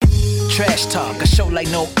Trash Talk, a show like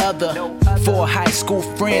no other. Four high school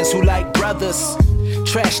friends who like brothers.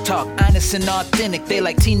 Trash Talk, honest and authentic. They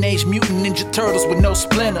like Teenage Mutant Ninja Turtles with no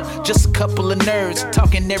splinter. Just a couple of nerds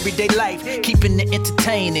talking everyday life, keeping it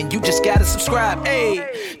entertaining. You just gotta subscribe.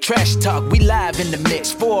 Hey, Trash Talk, we live in the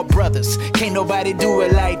mix. Four brothers, can't nobody do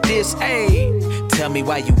it like this. Hey, tell me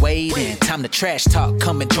why you waiting. Time to Trash Talk,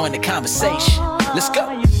 come and join the conversation. Let's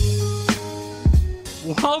go.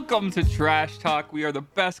 Welcome to Trash Talk. We are the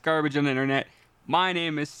best garbage on the internet. My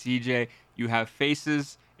name is CJ. You have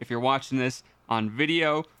faces if you're watching this on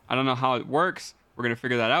video. I don't know how it works. We're going to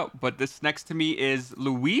figure that out. But this next to me is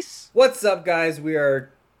Luis. What's up, guys? We are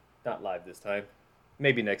not live this time.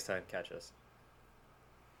 Maybe next time. Catch us.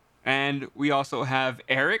 And we also have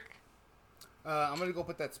Eric. I'm going to go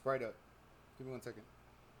put that Sprite up. Give me 1 second.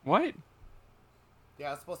 What? Yeah,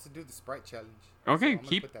 I was supposed to do the Sprite challenge. Okay, So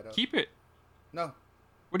keep it. No.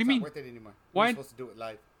 What do you mean? It's not worth it anymore. Why? We're supposed to do it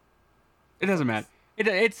live. It doesn't matter.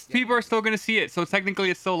 It's Yeah. people are still going to see it. So technically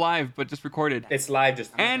it's still live, but just recorded. It's live.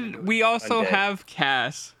 Just And we also Undead. have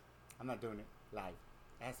Cass. I'm not doing it live.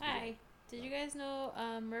 It has to be Hi. live. Did you guys know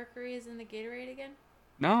Mercury is in the Gatorade again?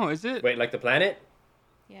 No, is it? wait, like the planet,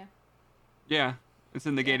 Yeah. Yeah, it's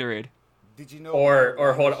in the Gatorade. Did you know?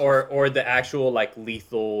 or the actual like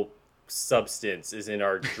lethal substance is in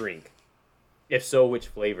our drink. If so, which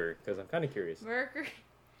flavor? Because I'm kind of curious.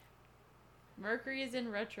 Mercury is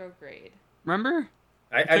in retrograde. Remember?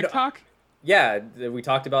 I TikTok? yeah, we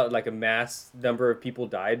talked about like a mass number of people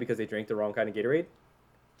died because they drank the wrong kind of Gatorade.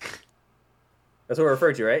 That's what we're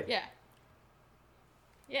referring to, right? Yeah.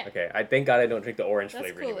 Yeah. Okay, I thank God I don't drink the orange That's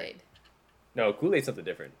flavor Kool-Aid. anyway. No, Kool-Aid's something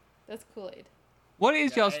different. That's Kool-Aid. What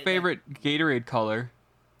is Yeah, y'all's hey, favorite Gatorade color?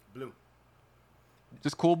 Blue.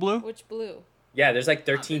 Just Cool Blue? Which blue? Yeah, there's like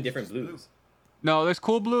Nah, 13 it's different just blue. blues. No, there's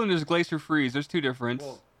Cool Blue and there's Glacier Freeze. There's two different.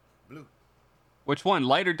 Whoa. Blue. Which one?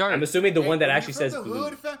 Light or dark? I'm assuming the Hey, one that when actually you're says from the blue.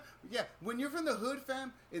 Hood, fam, yeah, when you're from the hood,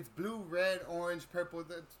 fam, it's blue, red, orange, purple.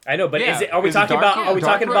 I know, but Yeah, is it? Are we is it talking dark? about? Are we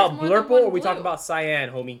Dark talking red? about More than blurple or are one we talking blue. about cyan,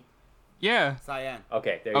 homie? Yeah. Cyan.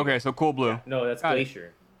 Okay, there you Okay, go. so Cool Blue. No, that's Got it.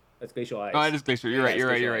 glacier. That's glacial ice. Oh, it is Glacier. You're Yeah, right. You're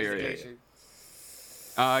right. it's You're right. Glacier You're Ice,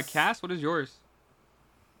 right. yeah, Cass, what is yours?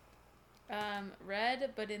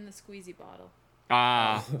 Red, but in the squeezy bottle.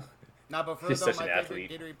 Ah. Nah, but for He's though, such my an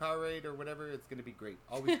favorite athlete. Gatorade Powerade or whatever, it's gonna be great.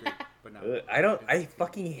 Always great. But no. I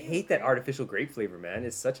fucking hate that artificial grape flavor, man.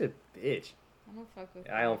 It's such a bitch. I don't fuck with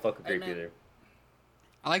I don't fuck with Hey, grape man. either.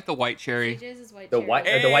 I like the white cherry. CJ's is white The cherry. white,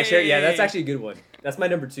 the white cherry. Yeah, that's Hey! actually a good one. That's my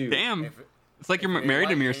number 2. Damn. If it, It's like you're if it ain't married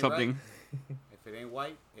to white, me it or ain't something. if it ain't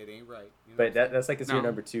white, it ain't right. You know But what I'm saying? that's like considered No.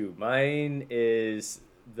 number 2. Mine is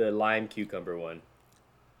the lime cucumber one.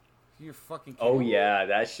 You're fucking kidding Oh me. yeah,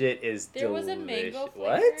 that shit is There delicious. was a mango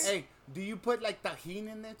What? flavor? Hey, do you put like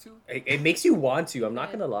tahini in there too? It makes you want to. I'm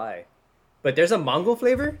not gonna lie. But there's a mango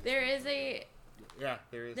flavor. There is a... Yeah,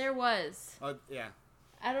 there is. There was. Oh yeah.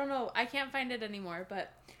 I don't know. I can't find it anymore,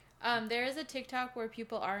 but there is a TikTok where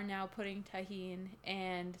people are now putting tahini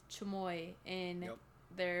and chamoy in Yep.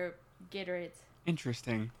 their Gatorades.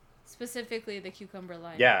 Interesting. Specifically the cucumber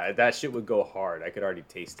lime. Yeah, that shit would go hard. I could already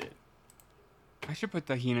taste it. I should put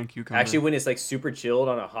tahini and cucumber. Actually, when it's like super chilled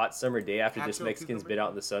on a hot summer day after this Actual Mexican's cucumber? been out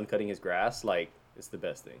in the sun cutting his grass, like it's the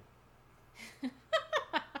best thing.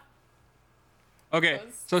 Okay,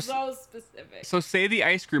 so so specific. so say the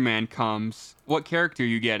ice cream man comes. What character are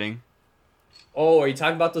you getting? Oh, are you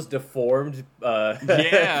talking about those deformed Yeah.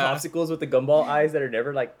 popsicles with the gumball eyes that are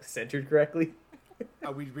never like centered correctly?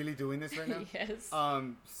 Are we really doing this right now? Yes.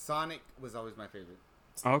 Sonic was always my favorite.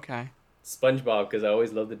 Okay. SpongeBob, because I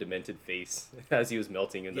always loved the demented face as he was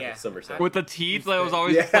melting in the Yeah. summer sun. With the teeth, that was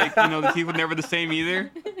always Yeah. just like, the teeth were never the same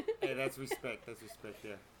either. Hey, that's respect. That's respect.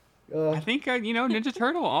 Yeah. I think, Ninja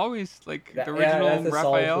Turtle always, like, That- the yeah, original that's a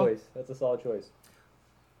solid Raphael. choice. That's a solid choice.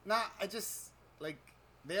 Nah, I just like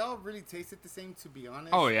they all really tasted the same. To be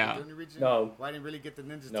honest. Oh, yeah. The only reason No. why I didn't really get the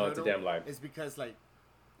Ninja No, Turtle it's a damn lie. is because like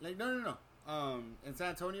no. In San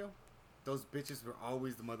Antonio, those bitches were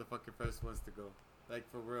always the motherfucking first ones to go. Like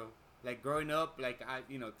for real. Like growing up, like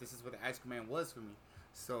this is what the ice cream man was for me.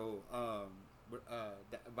 So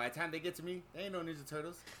by the time they get to me, they ain't no Ninja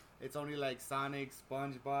Turtles. It's only like Sonic,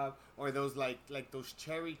 SpongeBob, or those like those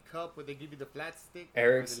cherry cup where they give you the flat stick. or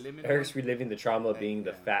Eric's the lemon Eric's one. reliving the trauma of Like, being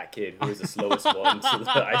the yeah. fat kid who was the slowest one to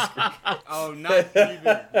the ice cream. Oh, not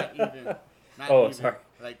even. Not Oh, even. sorry.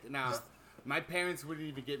 Like, nah, my parents wouldn't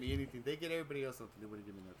even get me anything. They get everybody else something. They wouldn't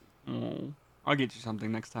give me nothing. Oh, I'll get you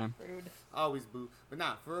something next time. Rude. Always boo. But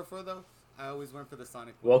nah, for real though, I always went for the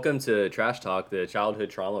Sonic one. Welcome to Trash Talk, the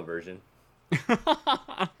childhood trauma version.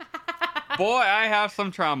 Boy, I have some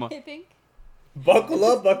trauma. I think. Buckle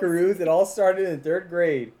up, buckaroos. It all started in 3rd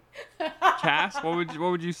grade. Cass, what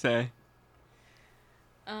would you say?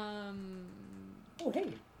 Oh,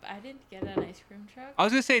 hey. I didn't get an ice cream truck. I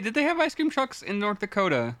was gonna say, did they have ice cream trucks in North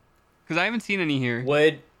Dakota? Because I haven't seen any here.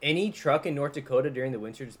 Would any truck in North Dakota during the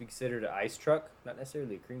winter just be considered an ice truck? Not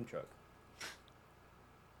necessarily a cream truck.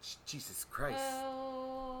 Jesus Christ.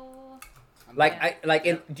 Well, Like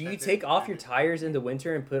Yeah. do you That's take it. off your tires in the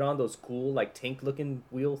winter and put on those cool like tank looking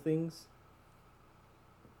wheel things?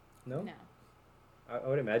 No? no. I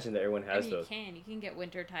would imagine that everyone has You those. can get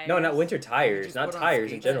winter tires. No, not winter tires, just not put on tires in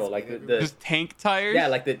skates general. and Like skate the everywhere. Just tank tires? yeah,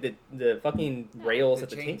 like the fucking rails The that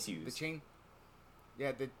the chain, tanks the use. chain.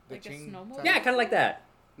 Yeah, the Like a chain. snowmobile? Yeah, kind of like that.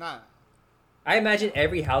 Nah. I imagine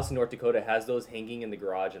every house in North Dakota has those hanging in the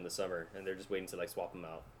garage in the summer, and they're just waiting to like swap them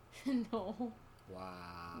out. No.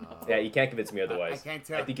 Wow. Yeah, you can't convince me otherwise. I can't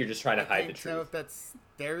tell. I think you're just trying to hide the I can't tell truth. if that's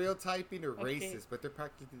stereotyping or Okay. racist, but they're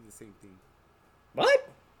practically the same thing. What?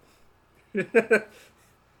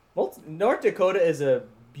 Well, North Dakota is a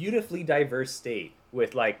beautifully diverse state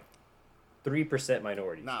with like 3%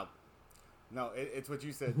 minorities. No, it's what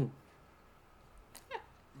you said.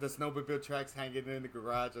 The snowmobile tracks hanging in the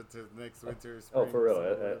garage until next winter. Oh, spring, for real?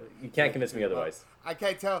 summer, You can't convince me Well, otherwise. I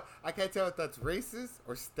can't tell if that's racist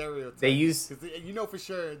or stereotype. They use- 'Cause you know for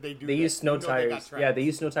sure they do. They that. use snow You know they got tires. Yeah, tracks. they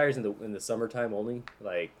use snow tires in the summertime only.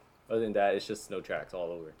 Like other than that, it's just snow tracks all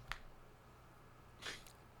over.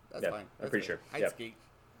 That's Yeah, fine. I'm That's pretty fine. sure.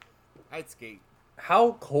 I'd skate.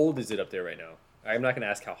 How cold is it up there right now? I'm not gonna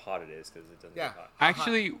ask how hot it is because it doesn't Yeah. get hot.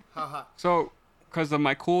 Actually, How hot? so because of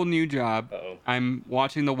my cool new job, Uh-oh. I'm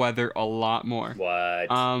watching the weather a lot more. What?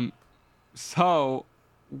 So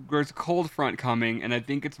there's a cold front coming, and I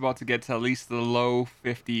think it's about to get to at least the low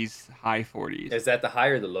 50s, high 40s. Is that the high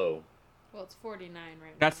or the low? Well, it's 49 right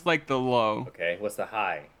now. That's like the low Okay, what's the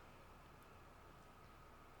high?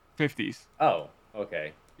 50s. Oh,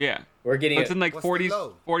 okay. Yeah, We're getting it's in like What's the 40s,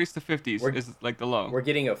 low? 40s to 50s We're- is like the low. we're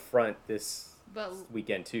getting a front this But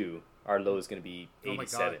weekend too. Our low is gonna be Oh my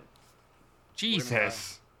God. 87.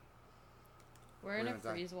 Jesus. we're in We're a gonna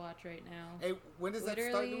die. freeze watch right now. Hey, when does that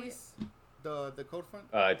start, Literally- Luis? The cold front?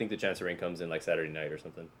 I think the chance of rain comes in like Saturday night or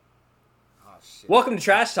something. Oh shit. Welcome to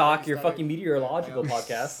Trash Talk, Already your started. fucking meteorological Yeah.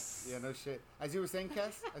 podcast. Yeah, no shit. As you were saying,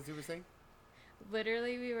 Cass. As you were saying.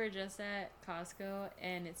 Literally, we were just at Costco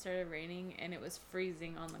and it started raining and it was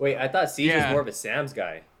freezing on the Wait, car. I thought Siege was Yeah. more of a Sam's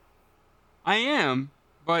guy. I am,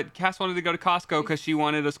 but Cass wanted to go to Costco because she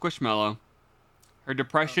wanted a Squishmallow. Her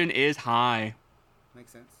depression is high.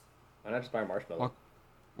 Makes sense. Why not just buy a marshmallow? Well,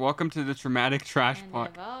 Welcome to the traumatic trash And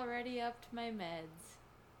pot. I've already upped my meds.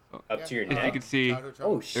 Up to your If you neck. could see- Childhood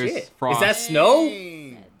Oh trauma. There's shit! frost. Is that snow?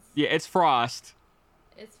 Dang. Meds. Yeah, it's frost,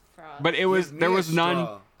 It's frost. but it was Give me there a was none.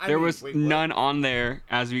 straw. I There mean, was wait, what? none on there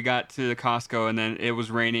as we got to the Costco, and then it was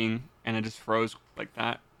raining, and it just froze like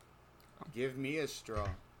that. Give me a straw.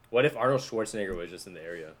 What if Arnold Schwarzenegger was just in the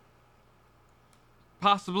area?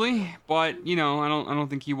 Possibly, but you know, I don't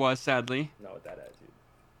think he was. Sadly, Not with that attitude.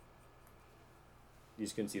 You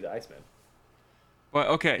just couldn't see the Iceman. but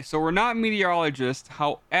okay. So we're not meteorologists.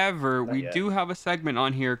 However, Not we yet. do have a segment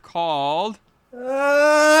on here called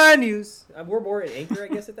News. We're more an anchor, I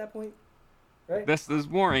guess, at that point, right? this. There's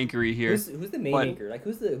more anchory here. Who's the main But- anchor? Like,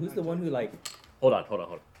 who's the one who like? Hold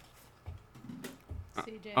on.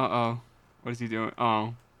 CJ. Uh-oh. What is he doing?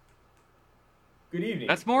 Oh, Good evening.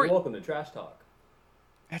 That's more- Welcome to Trash Talk.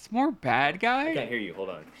 that's more bad I guy. can't hear you. Hold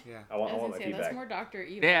on. Yeah. I want I was my gonna say, feedback. that's more Dr.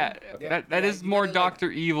 Evil. Yeah, Okay. that Yeah, is you more gotta, like-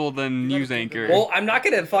 Dr. Evil than you gotta news keep the anchor. light- Well, I'm not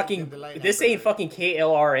gonna Dim fucking. the light, This Amber ain't Heard. fucking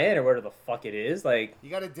KLRN or whatever the fuck it is. Like, You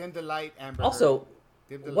gotta dim the light, Amber. also, Heard.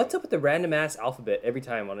 Dim the what's light. up with the random ass alphabet every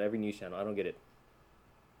time on every news channel? I don't get it.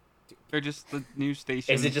 They're just the news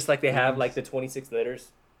station. Is it just like they have like the 26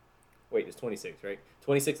 letters? Wait, it's 26, right?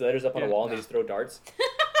 26 letters up on a Yeah. wall and they just throw darts.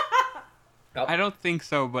 I don't think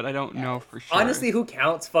so, but I don't know for sure. Honestly, who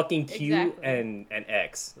counts fucking Q Exactly. and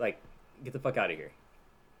X? Like, get the fuck out of here.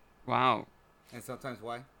 Wow. And sometimes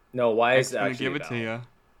why? No, why X is it gonna actually give it to valid? you.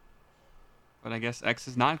 But I guess X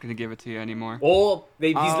is not gonna give it to you anymore. Well,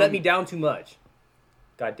 he's let Um, me down too much.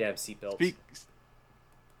 Goddamn seatbelts.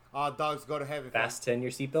 Dogs go to heaven. fam. Fast 10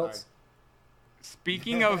 your seatbelts.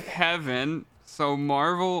 Speaking of heaven, so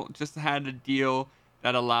Marvel just had a deal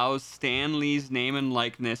that allows Stan Lee's name and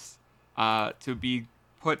likeness to be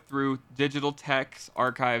put through digital text,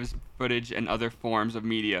 archives, footage, and other forms of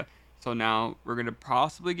media. So now we're gonna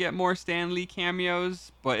possibly get more Stan Lee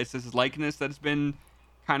cameos, but it's his likeness that's been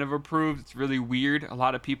kind of approved. It's really weird. A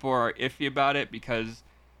lot of people are iffy about it because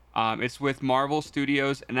it's with Marvel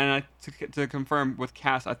Studios, and then to confirm with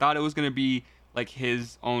Cass, I thought it was gonna be like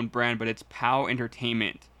his own brand, but it's POW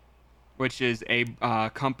Entertainment. which is a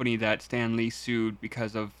company that Stan Lee sued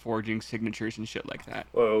because of forging signatures and shit like that.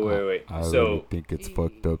 Wait. I So, really think it's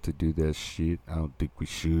fucked up to do that shit. I don't think we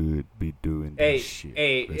should be doing that hey, shit.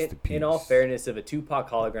 hey, Rest in all peace. fairness, if a Tupac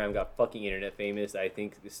hologram got fucking internet famous, I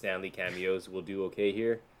think the Stanley cameos will do okay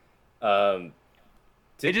here.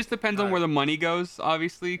 It just depends on where the money goes,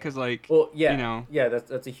 obviously, because Well, yeah, you know, yeah,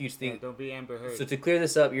 that's a huge Yeah, thing. don't be Amber Heard. So to clear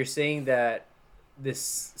this up, you're saying that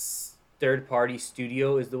this third-party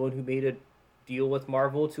studio is the one who made a deal with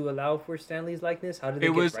Marvel to allow for Stanley's likeness? How did they it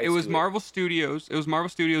get was rights it was to Marvel Studios. It was Marvel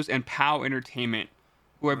Studios and POW Entertainment,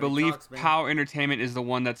 who I Money believe talks, man. POW Entertainment is the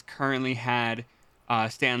one that's currently had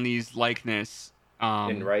Stan Lee's likeness.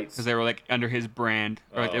 And rights. Because they were like under his brand,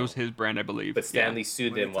 or like, it Oh. was his brand, I believe. But Stanley Yeah.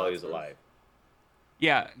 sued Money them while he talks, was bro. alive.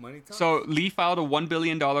 Yeah. Money talks. So Lee filed a $1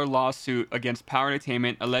 billion lawsuit against Power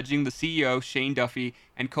Entertainment, alleging the CEO, Shane Duffy,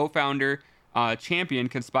 and co-founder Champion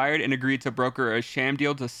conspired and agreed to broker a sham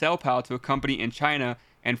deal to sell POW to a company in China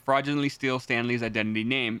and fraudulently steal Stan Lee's identity,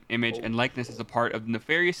 name, image, and likeness as a part of the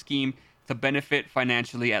nefarious scheme to benefit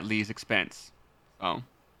financially at Lee's expense. So,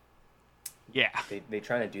 yeah. They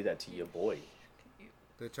trying to do that to your boy.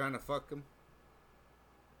 They're trying to fuck him.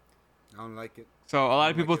 I don't like it. So a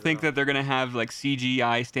lot of like people it at think all. that they're gonna have like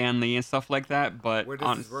CGI Stan Lee and stuff like that, but Where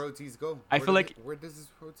does his royalties go? I feel like- where does his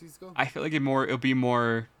royalties go? I feel like it'll be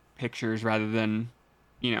more pictures rather than,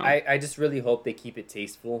 you know. I just really hope they keep it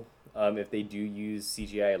tasteful. If they do use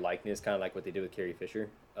CGI likeness, kind of like what they did with Carrie Fisher,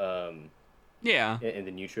 Yeah. in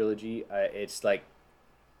the new trilogy, it's like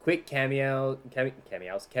quick cameos,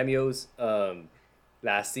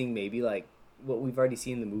 lasting maybe like what we've already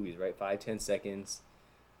seen in the movies, right? 5-10 seconds.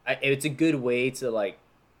 It's a good way to like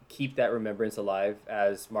keep that remembrance alive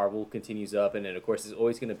as Marvel continues up, and then of course it's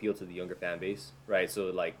always going to appeal to the younger fan base, right? So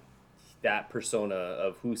like that persona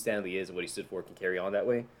of who Stanley is and what he stood for can carry on that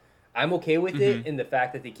way. I'm okay with it in the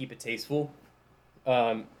fact that they keep it tasteful.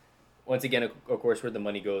 Once again, of course, where the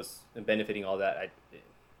money goes and benefiting all that,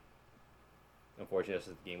 unfortunately, that's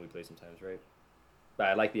just the game we play sometimes, right? But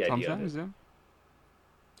I like the idea of Sometimes, it. yeah.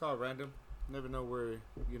 It's all random. Never know where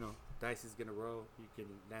dice is gonna roll. You can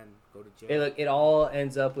then go to jail. Hey, look, it all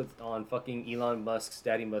ends up on fucking Elon Musk's,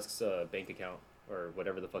 Daddy Musk's bank account or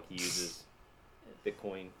whatever the fuck he uses,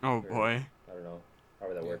 Bitcoin. Oh or- boy. I don't know,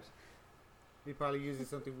 however that Yeah. works. He probably uses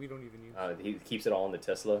something we don't even use. He keeps it all in the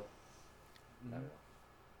Tesla. I don't know.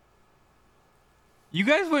 You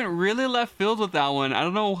guys went really left field with that one. I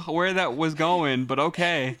don't know where that was going, but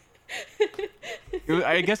okay.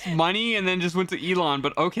 I guess money and then just went to Elon,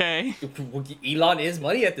 but okay. Elon is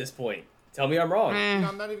money at this point. Tell me I'm wrong. Eh. No,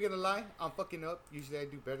 I'm not even gonna lie. I'm fucking up. Usually I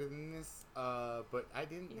do better than this. But I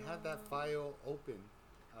didn't have that file open.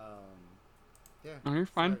 Yeah. Oh, you're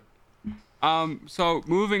fine. sorry. So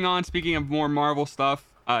moving on, speaking of more Marvel stuff,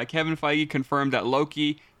 Kevin Feige confirmed that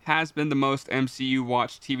Loki has been the most MCU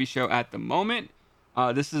watched TV show at the moment.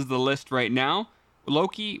 This is the list right now.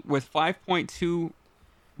 Loki with 5.2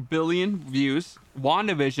 billion views.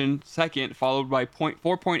 WandaVision second, followed by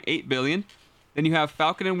 4.8 billion. Then you have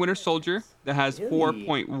Falcon and Winter Soldier that has Really?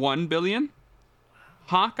 4.1 billion.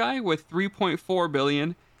 Hawkeye with 3.4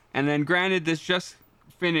 billion. And then granted, this just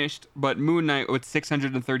finished, but Moon Knight with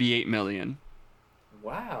 638 million.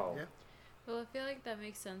 Wow. Yeah. Well, I feel like that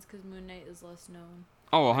makes sense because Moon Knight is less known.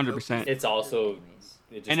 Oh, 100%. It's also Anyways.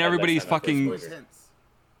 it just And had less everybody's time after fucking- Makes exposure. sense.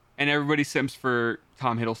 And everybody simps for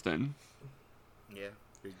Tom Hiddleston. Yeah.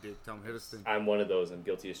 Big dick Tom Hiddleston. I'm one of those. I'm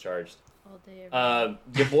guilty as charged. All day, every day.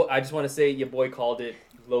 Your boy. I just want to say your boy called it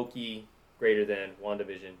Loki greater than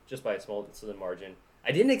WandaVision just by a small slim margin.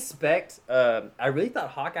 I didn't expect. I really thought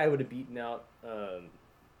Hawkeye would have beaten out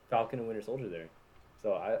Falcon and Winter Soldier there.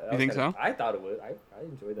 So I You think so? so? I thought it would. I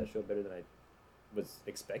enjoyed that show better than I was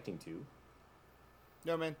expecting to.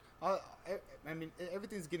 No, man. I mean,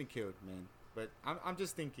 everything's getting killed, man. But I'm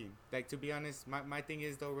just thinking, like, to be honest, my thing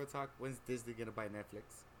is, though, real talk, when's Disney gonna buy Netflix?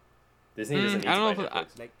 Disney doesn't need I don't to know buy if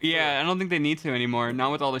Netflix. Like, Yeah, I don't think they need to anymore.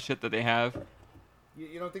 Not with all the shit that they have.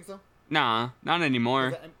 you don't think so? Nah, not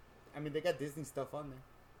anymore. 'Cause I mean, they got Disney stuff on there,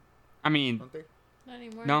 I mean, don't they? Not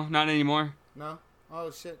anymore. no, not anymore. No?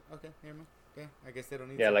 Oh, shit. Okay, never mind. Yeah, I guess they don't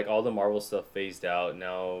need Yeah, to. like all the Marvel stuff phased out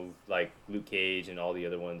now. Like Luke Cage and all the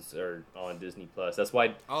other ones are on Disney Plus. That's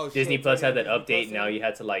why Oh, shit, Disney so Plus you had got that Disney update. Plus Now in? you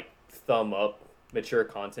had to like thumb up mature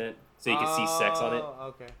content so you can see sex on it. Oh,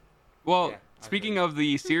 okay. Well, Yeah, I speaking heard. of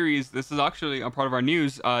the series, this is actually a part of our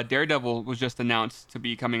news. Daredevil was just announced to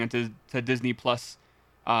be coming into to Disney Plus,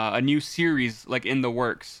 a new series like in the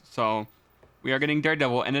works. So we are getting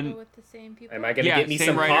Daredevil, and Go then with the same people. Am I gonna Yeah, get me same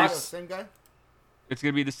some writers. cops? Same guy? it's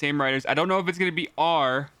gonna be the same writers. I don't know if it's gonna be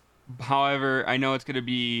R. However, I know it's gonna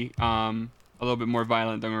be a little bit more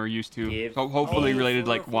violent than we're used to. Give- So hopefully Oh, related for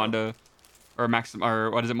like real. Wanda or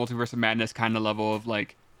or what is it, Multiverse of Madness kind of level of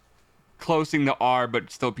like closing the R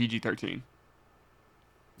but still PG-13.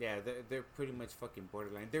 Yeah, they're pretty much fucking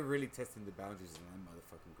borderline. They're really testing the boundaries in that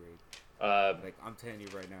motherfucking grade. Like, I'm telling you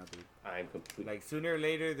right now, dude. I'm completely. Like, sooner or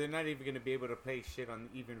later, they're not even gonna be able to play shit on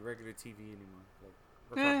even regular TV anymore. Like,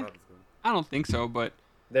 that's Eh. how bad it's going. I don't think so, but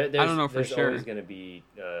There's, I don't know for there's sure. always gonna be.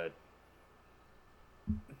 I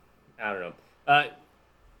don't know.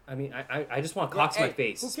 I mean, I just want cocks in my hey,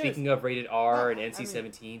 face. who cares? Speaking of rated R No, and I mean-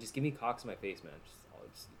 NC-17, just give me cocks in my face, man. Just,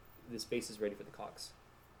 this face is ready for the cocks.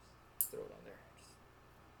 Just throw it on there.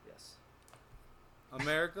 Yes.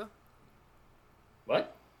 America?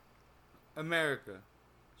 What? America.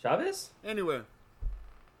 Chavez? Anyway.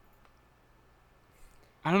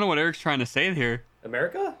 I don't know what Eric's trying to say here.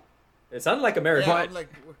 America? It sounded like America. Yeah, But- I'm like,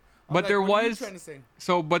 but there what are you was- trying to say?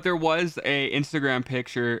 But there was a Instagram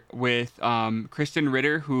picture with Kristen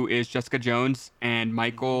Ritter, who is Jessica Jones, and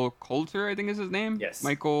Michael Coulter, I think is his name. Yes.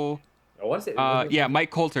 Michael. I want to say. Yeah,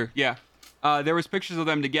 Mike Coulter. Yeah. There was pictures of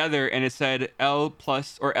them together, and it said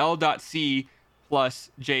L.C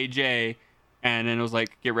plus JJ, and then it was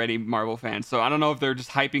like, "Get ready, Marvel fans." So I don't know if they're just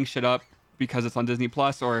hyping shit up because it's on Disney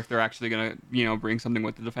Plus, or if they're actually gonna, bring something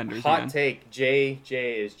with the Defenders. Hot again. take: J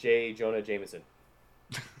is J Jonah Jameson.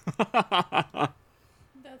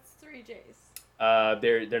 That's 3 J's.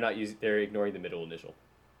 They're not using. They're ignoring the middle initial.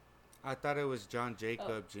 I thought it was John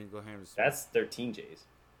Jacob, Jingle Hammer. That's 13 J's.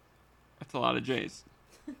 That's a lot of J's.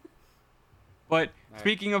 But Right.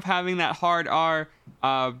 speaking of having that hard R,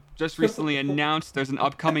 just recently announced there's an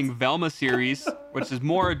upcoming Velma series, which is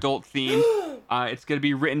more adult themed. It's going to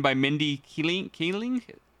be written by Mindy Kaling.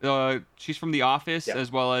 She's from The Office, Yeah. as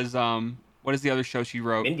well as what is the other show she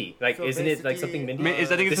wrote? Mindy, like, So isn't it like basically, something Mindy? I think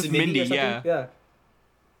it's This just is Mindy, Mindy. or something?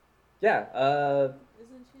 Yeah. Yeah.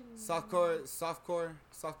 Isn't she? Softcore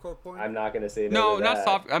porn? I'm not gonna say No, to not that.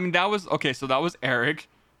 soft. I mean, that was okay. So that was Eric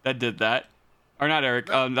that did that, or not Eric.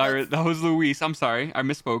 No, That was Luis. I'm sorry, I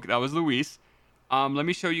misspoke. That was Luis. Let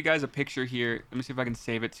me show you guys a picture here. Let me see if I can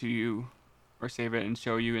save it to you, or save it and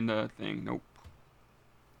show you in the thing. Nope.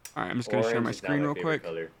 All right, I'm just gonna share Orange my is not screen my real favorite quick.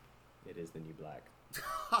 Color. It is the new black.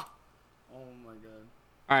 Oh my god.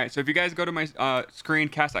 All right, so if you guys go to my screen,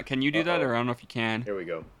 cast out. Can you do that, Uh-oh. or I don't know if you can. Here we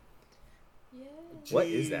go. Yeah. What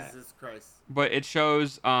is that? Jesus Christ. But it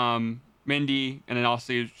shows Mindy, and then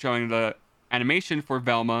also showing the animation for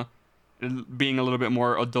Velma, being a little bit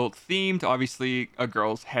more adult themed. Obviously, a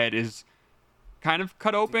girl's head is kind of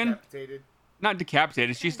cut open, Decapitated. not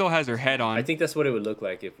decapitated. She still has her head on. I think that's what it would look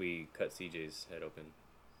like if we cut CJ's head open.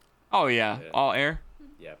 Oh yeah, Yeah. all air.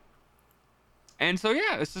 Yeah. And so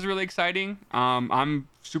yeah, this is really exciting. I'm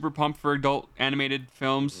super pumped for adult animated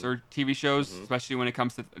films or TV shows, especially when it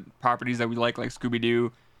comes to properties that we like Scooby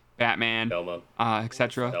Doo, Batman, Velma.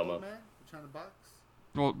 etc. Velma. Man, you trying to box?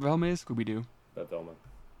 Well, Velma is Scooby Doo. But Velma.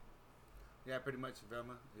 Yeah, pretty much.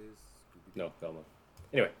 Velma is Scooby-Doo. No, Velma.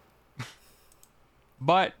 Anyway.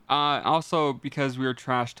 But also because we were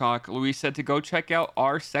trash talk, Luis said to go check out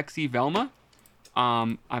Our Sexy Velma.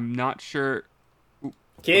 I'm not sure. Ooh,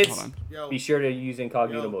 Kids, hold on. Yo, be sure to use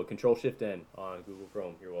incognito Yo. mode. Control Shift N on Google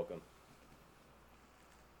Chrome. You're welcome.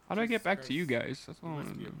 How do I get Jesus back to you Christ. guys? That's you what I want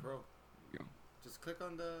must to be a do. pro. Go. Just click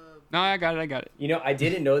on the. No, I got it. You know, I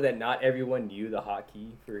didn't know that not everyone knew the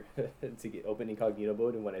hotkey for to get open incognito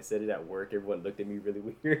mode, and when I said it at work, everyone looked at me really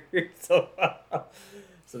weird. so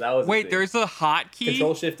that was. Wait, there's a hotkey?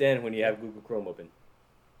 Control Shift N when you have Google Chrome open.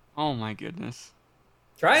 Oh my goodness.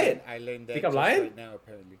 Try it. I learned that Think I'm just lying? right now,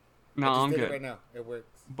 apparently. No, I just I'm did good. it right now. It works.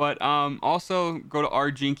 But also go to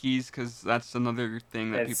our Jinkies because that's another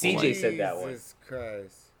thing that And people CJ like. said that one. Jesus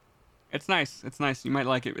Christ. It's nice. It's nice. You might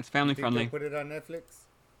like it. It's family Think they'll friendly. put it on Netflix?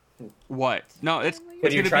 What? No, it's When When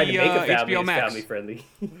it's you're gonna trying be to make a family, HBO it's Max. family friendly.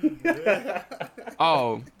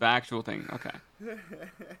 Oh, the actual thing. Okay.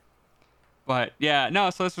 But yeah, no.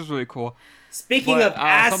 So this was really cool. Speaking But, of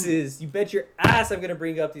asses, you bet your ass I'm gonna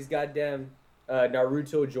bring up these goddamn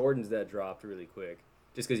Naruto Jordans that dropped really quick.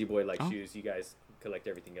 Just because your boy likes Oh. shoes, you guys collect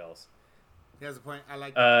everything else. He has a point. I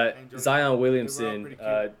like that. I enjoyed it. Zion They were all Williamson, pretty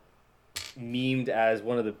cute. memed as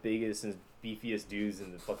one of the biggest and beefiest dudes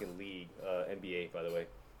in the fucking league, NBA, by the way,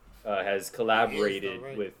 has collaborated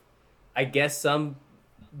right? with, I guess, some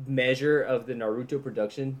measure of the Naruto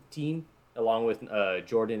production team, along with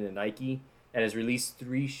Jordan and Nike, and has released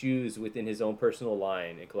 3 shoes within his own personal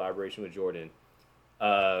line in collaboration with Jordan.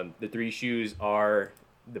 The 3 shoes are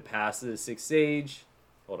the Pass of the Sixth Sage.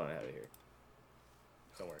 Hold on, I have it here.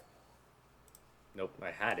 Somewhere. Nope,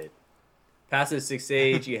 I had it. Pass of the Sixth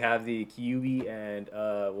Sage, you have the Kyuubi and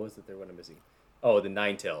what was the third one I'm missing? Oh, the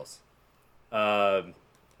Ninetales.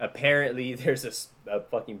 I Apparently, there's a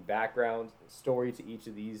fucking background story to each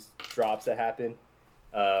of these drops that happen.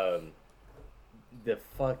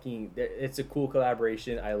 It's a cool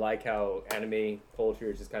collaboration. I like how anime culture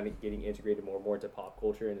is just kind of getting integrated more and more into pop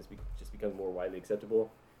culture, and it's just becoming more widely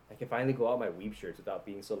acceptable. I can finally go out my weeb shirts without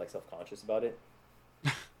being so like self-conscious about it.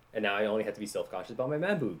 And now I only have to be self-conscious about my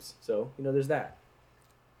man boobs. So there's that.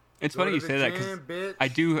 It's Go funny to you the say that gym, because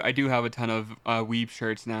bitch. I do have a ton of weeb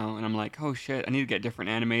shirts now, and I'm like, oh shit, I need to get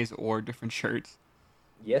different animes or different shirts.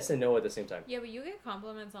 Yes and no at the same time. Yeah, but you get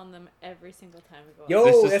compliments on them every single time we go. Yo,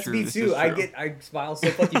 This is that's true, me this too. is I true. I smile so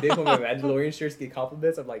fucking big when my Mandalorian shirts get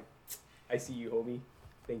compliments. I'm like, I see you, homie.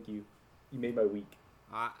 Thank you. You made my week.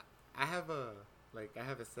 I have a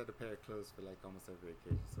set of pair of clothes for like almost every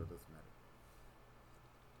occasion, so it doesn't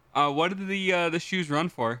matter. What did the shoes run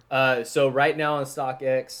for? So right now on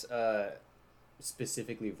StockX,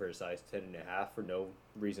 specifically for a size 10.5 for no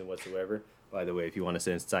reason whatsoever. By the way, if you want to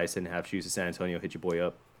send size 10.5 shoes to San Antonio, hit your boy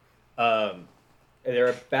up.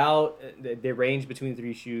 They range between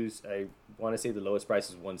 3 shoes. I want to say the lowest price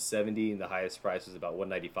is $170 and the highest price is about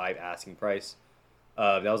 $195 asking price.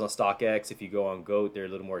 That was on StockX. If you go on GOAT, they're a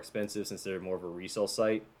little more expensive since they're more of a resale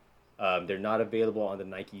site. They're not available on the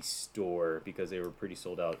Nike store because they were pretty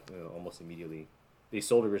sold out almost immediately. They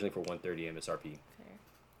sold originally for $130 MSRP. Fair.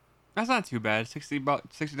 That's not too bad.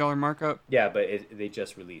 $60 markup. Yeah, but they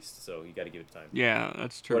just released, so you got to give it time. Yeah,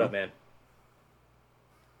 that's true. What up, man?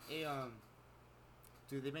 Hey,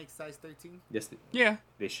 do they make size 13? Yes, Yeah.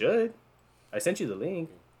 they should. I sent you the link.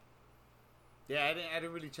 Yeah, I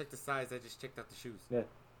didn't really check the size. I just checked out the shoes. Yeah.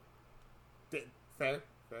 Fair.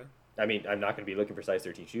 I mean, I'm not going to be looking for size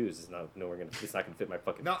 13 shoes. It's not going to fit my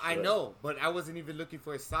fucking. No, I foot. know, but I wasn't even looking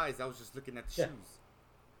for a size. I was just looking at the Yeah. shoes.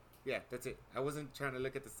 Yeah, that's it. I wasn't trying to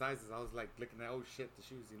look at the sizes. I was like looking at, oh shit, the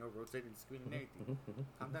shoes, rotating the screen and everything.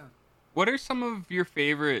 Calm down. What are some of your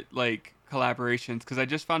favorite like collaborations? Because I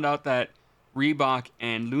just found out that Reebok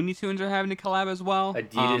and Looney Tunes are having a collab as well.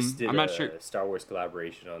 Adidas did I'm not a sure. Star Wars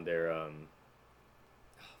collaboration on their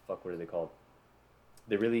what are they called?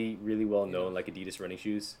 They're really, really well known like Adidas running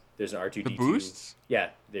shoes. There's an R2D2. The Boosts? Yeah,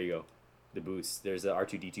 there you go. The boosts. There's an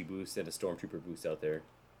R2D2 boost and a Stormtrooper boost out there.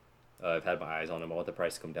 I've had my eyes on them. I want the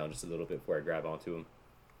price to come down just a little bit before I grab onto them.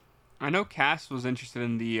 I know Cass was interested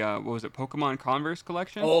in the what was it, Pokemon Converse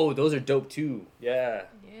collection? Oh, those are dope too. Yeah.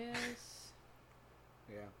 Yes.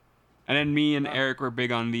 Yeah. And then me and Eric were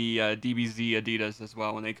big on the DBZ Adidas as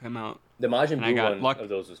well when they came out. The Majin And I Buu got one luck- of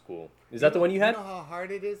those was cool. Is that the one you had? You know how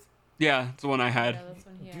hard it is? Yeah, it's the one I had. Yeah, that's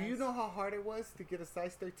when he Do you has. know how hard it was to get a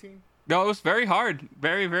size 13? No, it was very hard,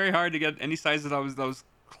 very very hard to get any size that was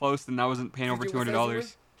close, and I wasn't paying over Did you- what size you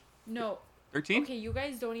 $200. No. 13? Okay, you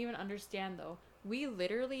guys don't even understand though. We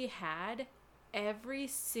literally had every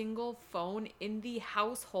single phone in the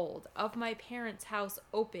household of my parents' house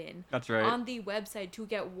open That's right. on the website to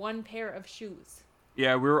get one pair of shoes.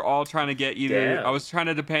 Yeah, we were all trying to get either. Damn. I was trying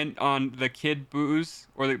to depend on the Kid Boos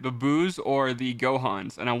or the Boos or the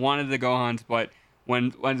Gohans, and I wanted the Gohans, but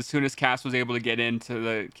when as soon as Cass was able to get into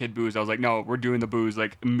the Kid Boos, I was like, no, we're doing the Boos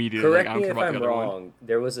like immediately. Correct I don't me care if about I'm the other one. wrong.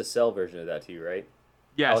 There was a Cell version of that too, right?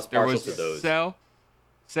 I Yes, was there partial was to those.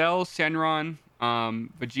 Cell, Shenron,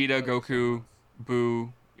 Vegeta, Goku,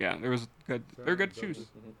 Boo. Yeah, there was good. They're good shoes.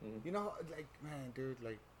 You know, like, man, dude,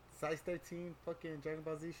 like, size 13 fucking Dragon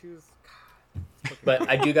Ball Z shoes? God, it's fucking But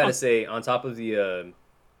I do gotta say, on top of the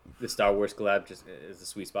Star Wars collab, just is a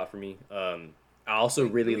sweet spot for me. I also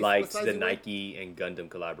really Luis, liked what size the you wear? Nike and Gundam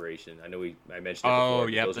collaboration. I know I mentioned it Oh, before.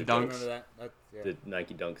 but yeah, those the are I dope. dunks. remember that. That's, yeah. The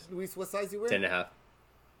Nike dunks, Luis, what size you wear? 10.5.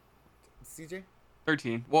 CJ?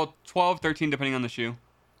 13. Well, 12, 13, depending on the shoe.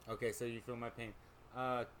 Okay, so you feel my pain.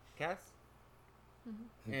 Cass?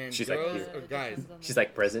 And She's like, girls here. or It guys? depends on the She's like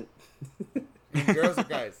shoes. present. And girls or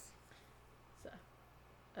guys?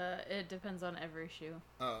 It depends on every shoe.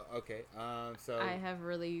 Oh, okay. So I have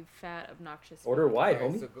really fat, obnoxious. Order feet. wide,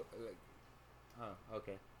 alright, homie. so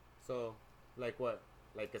okay. So, like what?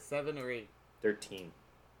 Like a 7 or 8? 13.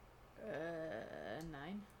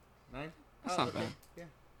 9 9? That's not okay. bad.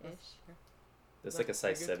 Yeah. ish. That's like a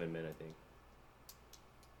size good. 7 men, I think.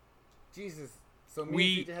 Jesus. So me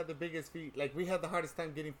We- and CJ had the biggest feet. Like, we had the hardest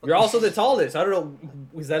time getting You're fucking- also the tallest. I don't know.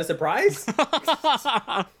 Was that a surprise?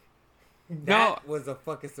 That was a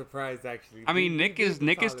fucking surprise, actually. I mean, We Nick did is the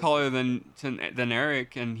Nick is tallest taller one. than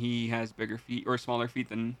Eric, and he has bigger feet or smaller feet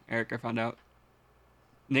than Eric. I found out.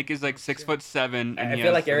 Nick is like 6'7", and I he feel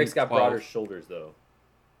has, like Eric's got 12. broader shoulders, though.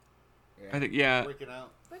 I think yeah. Working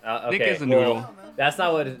out. Okay, Nick is a well, noodle. That's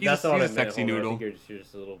not what. He's That's a- not what I he's a meant. sexy Homer. I noodle. think you're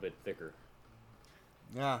just a little bit thicker.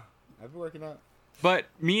 Yeah, I've been working out. But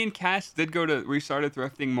me and Cass did we started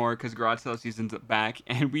thrifting more because garage sale season's back,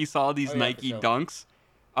 and we saw these Oh, yeah, for Nike sure. Dunks,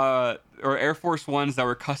 or Air Force Ones that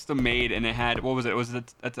were custom made, and it had what was it? Was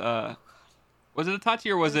it Itachi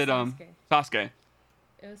or was it Sasuke. Sasuke?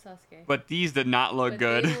 It was Sasuke. But these did not look But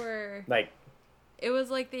good. They were. Like, It was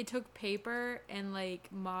like they took paper and like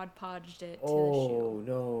Mod Podged it to the oh shoe.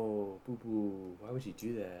 no, boo boo. Why would you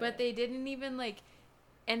do that? But they didn't even like,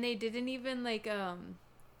 and they didn't even like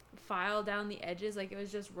file down the edges. Like it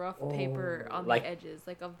was just rough paper on like- the edges,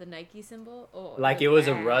 like of the Nike symbol. Oh, like it was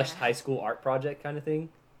a bad. rushed high school art project kind of thing.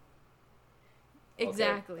 Okay,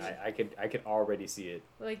 Exactly. I could already see it.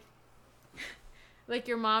 Like, like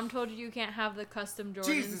your mom told you can't have the custom Jordans,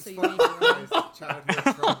 Jesus so you need your own. Christ.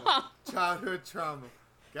 Childhood trauma. Childhood trauma.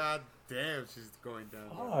 God damn, she's going down.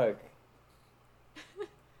 there. Fuck.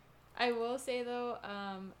 I will say though,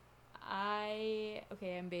 I'm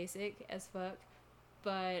basic as fuck,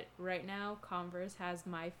 but right now Converse has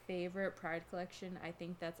my favorite Pride collection I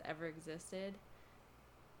think that's ever existed,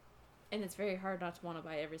 and it's very hard not to want to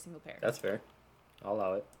buy every single pair. That's fair. I'll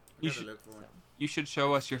allow it. I You gotta should- look for one. You should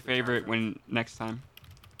show us your favorite when next time.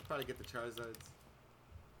 Probably get the Charizards.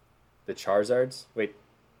 The Charizards. Wait.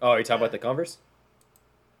 Oh, you're talking about the Converse?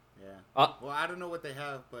 Yeah. Uh, Well, I don't know what they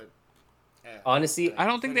have, but Honestly, I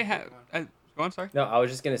don't think they have. Go on, sorry. no. I was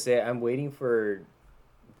just gonna say I'm waiting for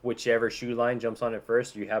whichever shoe line jumps on it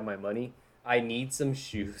first. You have my money. I need some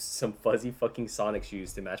shoes, some fuzzy fucking Sonic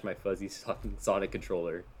shoes to match my fuzzy Sonic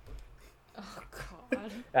controller. Oh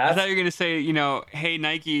god. I thought you were gonna say, you know, hey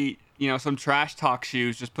Nike, you know, some trash talk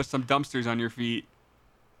shoes. Just put some dumpsters on your feet.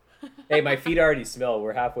 Hey, my feet already smell.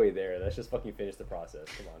 We're halfway there. Let's just fucking finish the process.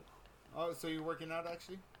 Come on. Oh, so you're working out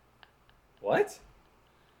actually? What?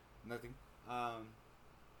 Nothing.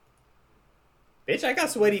 Bitch, I got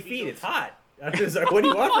sweaty feet. It's hot. I'm just like, what do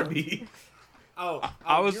you want from me? Oh,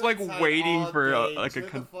 I was, you're like, inside waiting all for, day. like, a Chill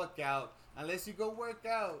the fuck out. Unless you go work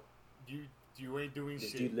out, you ain't doing This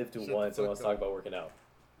shit. dude lifted Shut the once and fuck wants to talk up. about working out.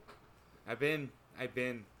 I've been.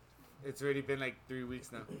 It's already been like 3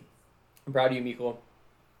 weeks now. I'm proud of you, Miko.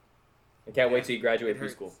 I can't wait Yeah, till you graduate it from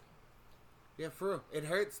hurts. school. Yeah, for real. It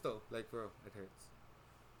hurts though. Like for real, it hurts.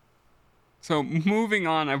 So moving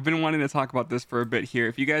on, I've been wanting to talk about this for a bit here.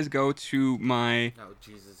 If you guys go to my Oh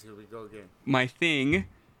Jesus, here we go again. thing, Is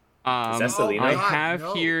that Selena? I God, have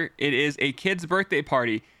no. here. It is a kid's birthday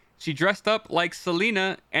party. She dressed up like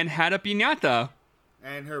Selena and had a piñata.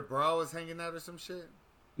 And her bra was hanging out or some shit.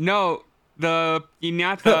 No, the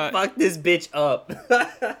piñata. Fuck this bitch up.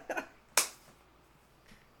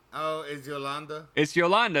 Oh, is Yolanda? It's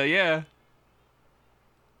Yolanda, yeah.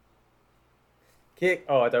 Kick.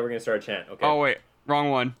 Oh, I thought we were gonna start a chant. Okay. Oh wait, wrong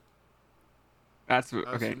one. That's Oh,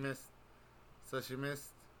 okay. she missed. So she missed.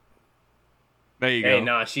 There you Hey, go.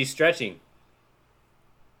 nah, she's stretching.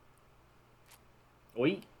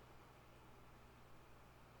 Oi.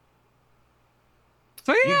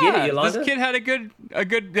 So You yeah, get it, Yolanda? this kid had a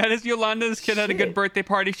good. That is Yolanda. This kid had a good Shit. birthday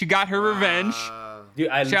party. She got her revenge. Dude,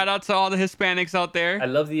 Shout out to all the Hispanics out there. I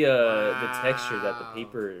love the texture that the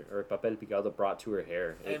paper or papel picado brought to her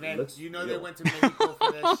hair. Hey It man, looks you know real. they went to Mexico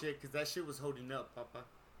for that shit because that shit was holding up, Papa.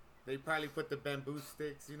 They probably put the bamboo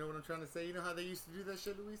sticks. You know what I'm trying to say? You know how they used to do that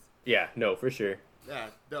shit, Luis? Yeah, no, for sure. Yeah,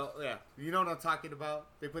 yeah. You know what I'm talking about?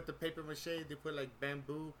 They put the paper mache. They put like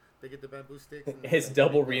bamboo. They get the bamboo sticks. And It's they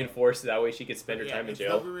double make, reinforced. That way she could spend her yeah, time in it's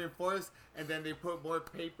jail. double reinforced, and then they put more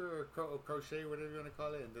paper or crochet, whatever you want to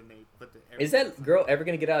call it, and then they put the. Is that girl ever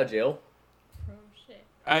gonna get out of jail? Oh shit.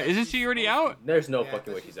 Isn't she already out? There's no Yeah, I fucking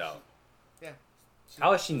thought way she- she's out. Yeah.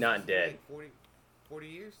 How is she was not supposed to be, dead? like 40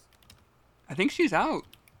 years? I think she's out.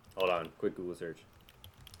 Hold on, quick Google search.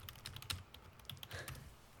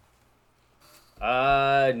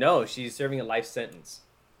 No, she's serving a life sentence.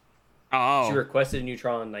 Oh. She requested a new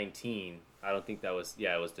trial in 19. I don't think that was.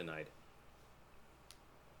 Yeah, it was denied.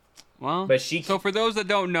 Well, But she- So for those that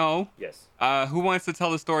don't know, Yes. who wants to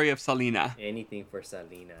tell the story of Selena? Anything for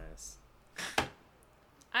Salinas.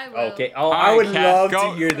 I will. Okay. Oh, All I right, would Kat, love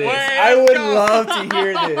go. to hear this. Wait, I would go. love to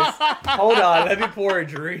hear this. Hold on, let me pour a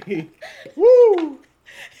drink. Woo!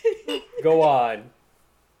 Go on.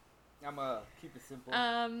 I'm keep it simple.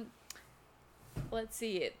 Let's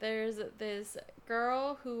see. There's this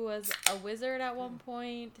girl who was a wizard at one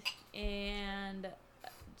point and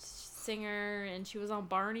singer, and she was on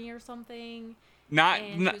Barney or something.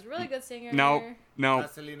 And she was a really good singer. no.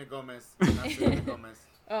 Not Selena Gomez. Not Selena Gomez.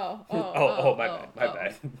 Oh, My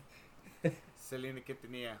bad. Selena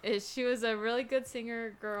Quintanilla. She was a really good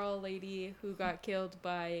singer, girl, lady who got killed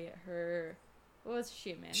by her. What was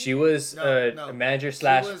she, man? She was No. a manager / She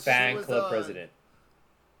was- fan she was, club president.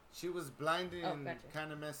 She was blind and gotcha.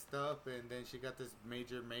 kind of messed up, and then she got this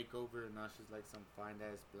major makeover, and now she's like some fine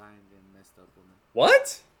ass blind and messed up woman.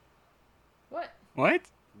 What? What? What?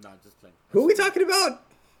 No, just playing. Who are we talking about?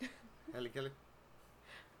 Helen Keller.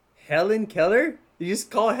 Helen Keller? You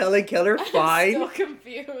just call Helen Keller I'm fine? still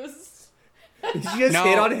confused. Did you just No.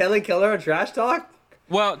 hit on Helen Keller on Trash Talk?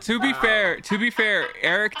 Well, to be fair,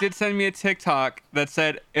 Eric did send me a TikTok that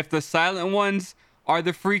said if the silent ones are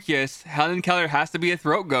the freakiest, Helen Keller has to be a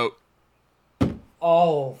throat goat.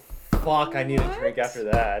 Oh, fuck. I need a drink What? after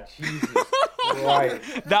that. Jesus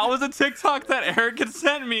Christ. That was a TikTok that Eric had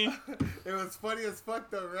sent me. It was funny as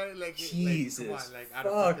fuck though, right? Like, Jesus. Like, come on, like, out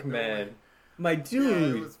of Fuck, fucking man. nowhere. My Yeah,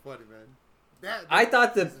 dude. it was funny, man. That I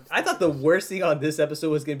thought Jesus the worst thing on this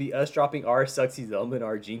episode was gonna be us dropping our Suxy Zelma and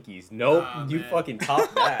our Jinkies. Nope, Nah, you man. fucking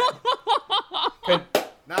topped that.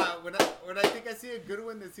 Nah, when I think I see a good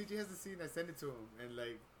one that CJ hasn't seen, I send it to him, and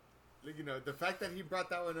like you know, the fact that he brought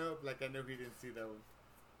that one up, like I know he didn't see that one,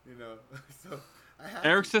 you know. So I had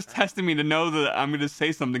Eric's to. just testing me to know that I'm gonna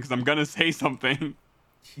say something because I'm gonna say something.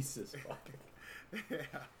 Jesus fucking. Yeah.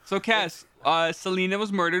 So, Cass, Selena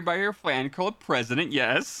was murdered by her fan called President.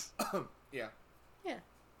 Yes. Yeah. Yeah.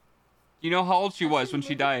 You know how old she That's was pretty when she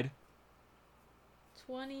movie. died?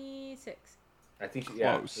 26. I think she,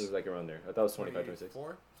 yeah, Close. it was like around there. I thought it was 25, 26.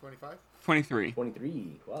 24, 25. 23.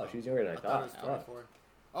 23. Wow, she was younger than I I thought thought. it was Wow. 24.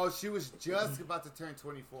 Oh, she was just about to turn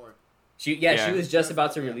 24. She Yeah. she was just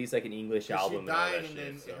about to Yeah. release like an English 'Cause album she and all died that and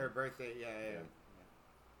then shit. So. her birthday.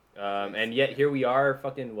 Yeah. And yet here we are,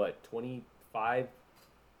 fucking what, 25,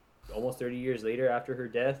 almost 30 years later after her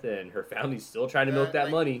death, and her family's still trying to Yeah, milk that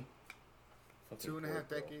like money. Fucking 2.5 poor girl.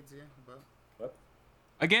 decades, yeah. About.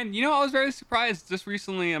 Again, you know, I was very surprised just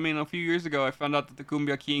recently. I mean, a few years ago, I found out that the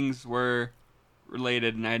Cumbia Kings were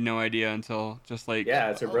related, and I had no idea until just like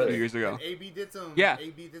Yeah, it's her a brother. few years ago. And AB did some. Yeah.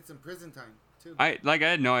 AB did some prison time too. I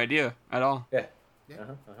had no idea at all. Yeah. Yeah.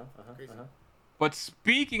 Crazy. But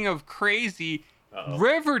speaking of crazy, Uh-oh.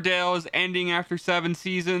 Riverdale is ending after 7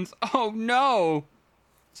 seasons. Oh no!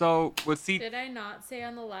 So with Did I not say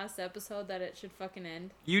on the last episode that it should fucking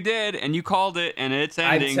end? you did, and you called it, and it's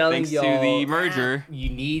I'm ending telling thanks to y'all, the merger. You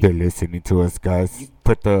need They're listening to us, guys.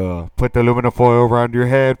 Put the aluminum foil around your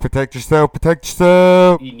head. Protect yourself. Protect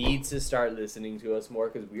yourself. You need to start listening to us more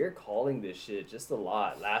because we are calling this shit just a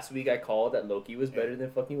lot. Last week I called that Loki was better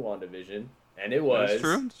than fucking WandaVision, and it was. That's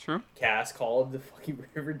true. That's true. Cass called the fucking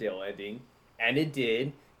Riverdale ending, and it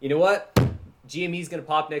did. You know what? GME's gonna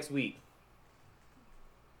pop next week.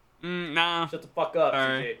 Nah. Shut the fuck up,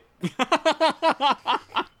 Sorry. CJ.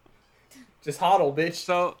 Just hodl, bitch.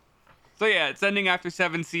 So yeah, it's ending after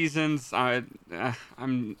 7 seasons.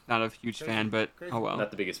 I'm not a huge fan, but Crazy. oh well.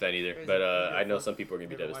 Not the biggest fan either, Crazy. but Yeah, I know fuck. some people are gonna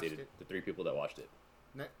be Never watched devastated. it. The 3 people that watched it.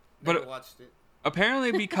 But- Never watched it.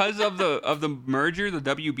 Apparently, because of the merger, the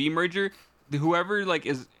WB merger, whoever like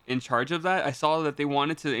is in charge of that, I saw that they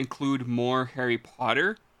wanted to include more Harry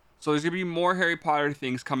Potter. So there's gonna be more Harry Potter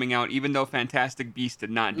things coming out, even though Fantastic Beasts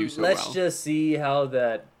did not do so Let's well. just see how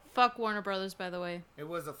that. Fuck Warner Brothers, by the way. It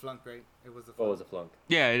was a flunk, right? It was a flunk. What was a flunk?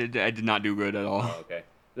 Yeah, I did not do good at all. Oh, okay.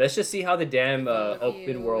 Let's just see how the damn If open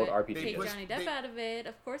you world They RPG Take goes. pushed- Johnny Depp they- out of it.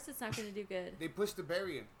 Of course, it's not going to do good. They pushed the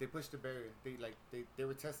barrier. They They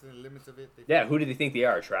were testing the limits of it. Yeah, who do they think they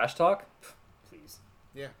are? Trash talk? Please.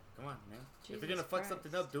 Yeah, come on, man. if Jesus you're gonna fuck Christ.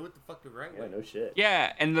 something up, do it the fucking right Yeah, way. no shit.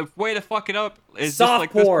 Yeah, and the way to fuck it up is Soft just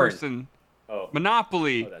like this porn. person, Oh.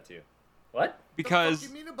 Monopoly, Oh, that too. What? because What the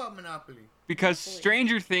fuck you mean about Monopoly?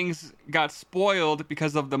 Stranger Things got spoiled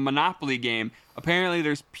because of the Monopoly game. Apparently,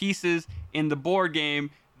 there's pieces in the board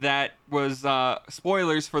game that was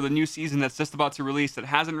spoilers for the new season that's just about to release that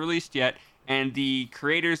hasn't released yet, and the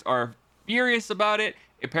creators are furious about it.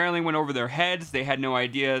 Apparently went over their heads. They had no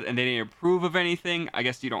idea, and they didn't approve of anything. I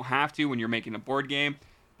guess you don't have to when you're making a board game.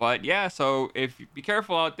 But yeah, so be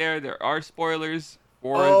careful out there. There are spoilers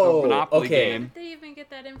for Oh, the Monopoly okay. How game. did they even get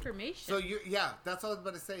that information? So that's what I was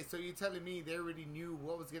about to say. So you're telling me they already knew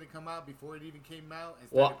what was gonna come out before it even came out? And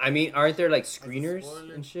Well, started I mean, pushing aren't there like a screeners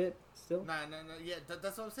spoiler? and shit still? Nah, yeah,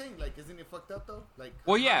 that's what I'm saying. Like, isn't it fucked up though? Like,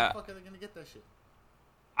 Well, how yeah. the fuck are they gonna get that shit?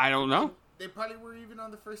 I don't know. They probably were even on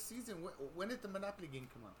the first season. When did the Monopoly game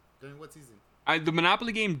come out? During what season? The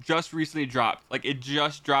Monopoly game just recently dropped. Like it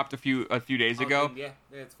just dropped a few days Oh, ago. then,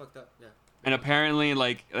 yeah, it's fucked up. Yeah. And apparently,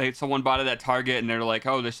 like someone bought it at Target, and they're like,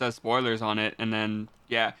 "Oh, this says spoilers on it." And then,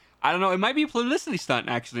 yeah, I don't know. It might be a publicity stunt,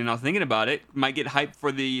 actually. Now thinking about it, might get hyped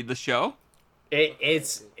for the show.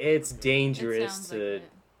 It's It dangerous sounds to. like it.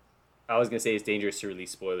 I was gonna say it's dangerous to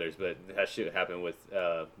release spoilers, but that shit happened with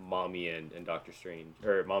Mommy and Doctor Strange,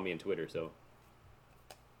 or Mommy and Twitter. So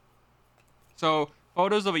So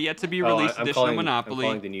photos of a yet to be Oh, released I'm edition calling, of I'm Monopoly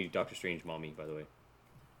calling the new Doctor Strange Mommy, by the way.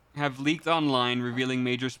 have leaked online, revealing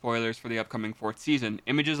major spoilers for the upcoming 4th season.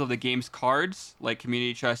 Images of the game's cards, like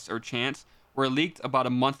community chests or chants, were leaked about a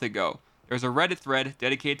month ago. There's a Reddit thread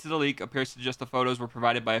dedicated to the leak. Appears to just the photos were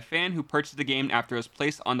provided by a fan who purchased the game after it was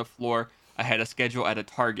placed on the floor ahead of schedule at a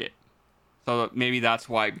Target. So maybe that's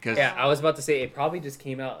why. Because Yeah, I was about to say it probably just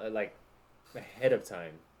came out like ahead of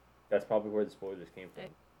time. That's probably where the spoilers came from.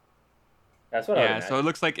 That's what I would yeah, so it imagine.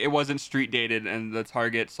 looks like it wasn't street dated, and the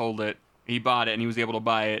Target sold it. He bought it, and he was able to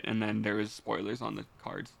buy it, and then there was spoilers on the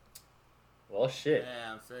cards. Well, shit.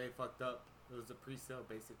 Damn, so they fucked up. It was a pre-sale,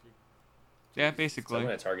 basically. Yeah, basically.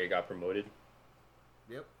 Someone at Target got promoted.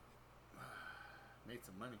 Yep. Made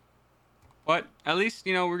some money. But at least,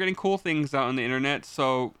 we're getting cool things out on the internet.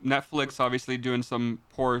 So Netflix obviously doing some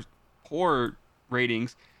poor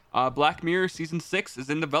ratings. Black Mirror season 6 is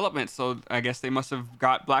in development, so I guess they must have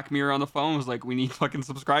got Black Mirror on the phone. It was like, we need fucking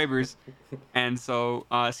subscribers. And so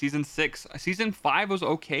season 5 was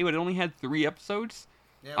okay, but it only had 3 episodes.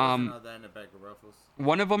 Yeah, it wasn't all that in a bag of ruffles.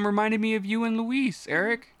 One of them reminded me of you and Luis,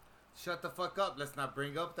 Eric. Shut the fuck up. Let's not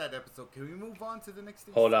bring up that episode. Can we move on to the next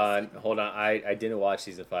thing? Hold on. I didn't watch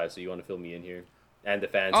season 5, so you want to fill me in here? And the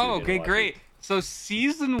fans. Oh, okay, great. So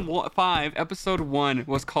season 5, episode 1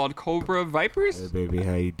 was called Cobra Vipers. Hey baby,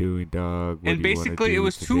 how you doing, dog? What And do you wanna basically, do it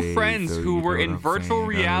was two today? friends So who you were know in what I'm virtual saying?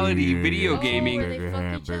 reality video Oh, gaming. where they Burger, fuck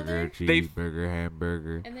each hamburger, other? They- cheeseburger,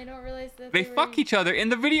 hamburger. And they don't realize that They were fuck each other in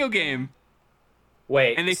the video game.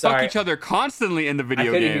 Wait, And they sorry. fuck each other constantly in the I video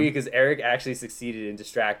couldn't hear you game. because Eric actually succeeded in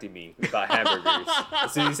distracting me about hamburgers.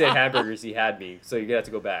 As soon as you said hamburgers, he had me. So you're gonna have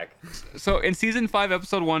to go back. So in season 5,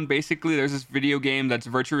 episode 1, basically there's this video game that's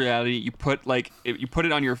virtual reality. You put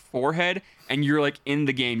it on your forehead, and you're like in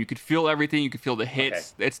the game. You could feel everything. You could feel the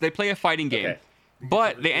hits. They play a fighting game, Okay.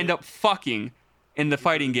 but they end up fucking in the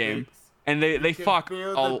fighting game, and they fuck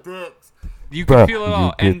all. You can feel it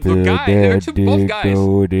all. And the guy, both guys.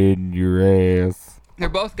 Going in your ass. They're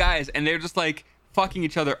both guys, and they're just like fucking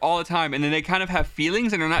each other all the time, and then they kind of have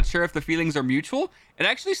feelings, and they're not sure if the feelings are mutual. It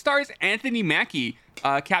actually stars Anthony Mackie,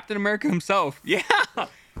 Captain America himself. Yeah.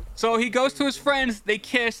 So he goes to his friends, they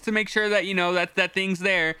kiss to make sure that that thing's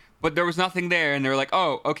there, but there was nothing there, and they're like,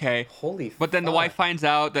 oh, okay. Holy. But then the wife finds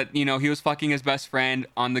out that he was fucking his best friend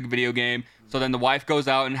on the video game. So then the wife goes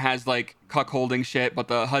out and has like cuckolding shit, but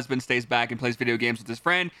the husband stays back and plays video games with his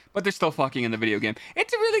friend, but they're still fucking in the video game.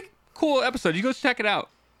 It's a really cool episode. You go check it out.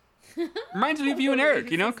 Reminds me of you and Eric,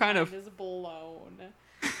 kind of. Is blown.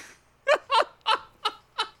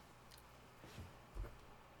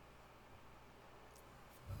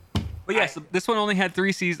 But yeah, so this one only had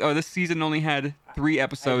 3 seasons. Oh, this season only had 3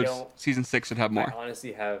 episodes. don't- Season 6 should have more. I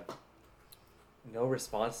honestly have no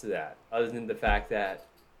response to that, other than the fact that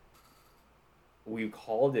we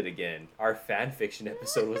called it again. Our fan fiction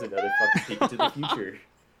episode was another fucking peek into the future.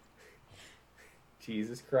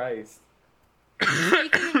 Jesus Christ.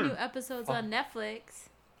 Speaking of new episodes on Netflix,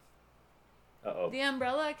 Uh-oh. The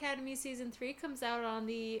Umbrella Academy season 3 comes out on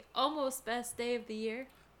the almost best day of the year,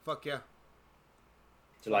 Fuck yeah.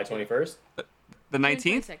 July 21st? The June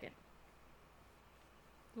 19th? 22nd.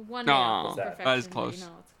 One day Aw, off that perfection, is close. It's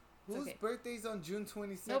Whose okay. birthday's on June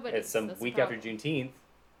 22nd? Nobody. It's some That's the week after problem. Juneteenth.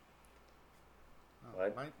 Oh,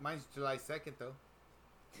 What? mine's July 2nd, though.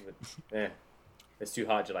 But, it's too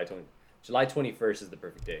hot, July 20th. July 21st is the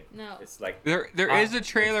perfect day. No. It's like, There Ah. is a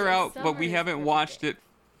trailer out, but we Summer is haven't perfect watched day. it.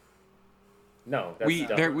 no, that's We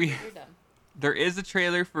dumb. You're done. there is a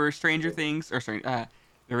trailer for Stranger Things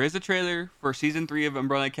there is a trailer for season 3 of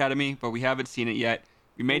Umbrella Academy, but we haven't seen it yet.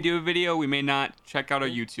 We may do a video, we may not. Check out our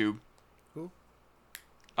YouTube. Who?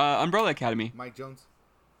 Umbrella Academy. Mike Jones.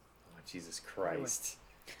 Oh, Jesus Christ.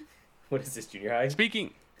 What is this, junior high?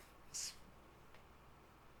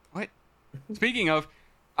 Speaking of,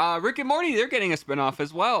 Rick and Morty, they're getting a spinoff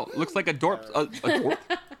as well. Looks like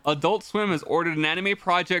Adult Swim has ordered an anime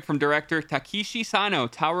project from director Takeshi Sano,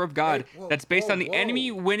 Tower of God, Hey, whoa, that's based whoa, on the whoa.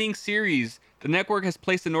 Emmy-winning series. The network has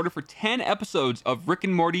placed an order for 10 episodes of Rick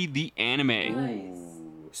and Morty, the anime. Nice.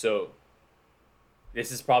 Ooh, so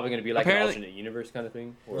this is probably going to be like Apparently- an alternate universe kind of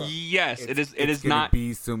thing? Or Yes, it is. It It's is gonna not.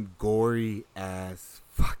 be some gory ass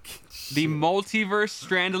fucking shit. The multiverse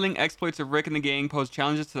strangling exploits of Rick and the gang pose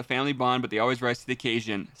challenges to the family bond, but they always rise to the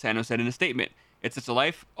occasion, Sano said in a statement. It's such a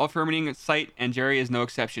life-affirming sight, and Jerry is no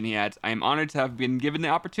exception, he adds. I am honored to have been given the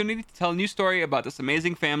opportunity to tell a new story about this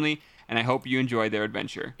amazing family, and I hope you enjoy their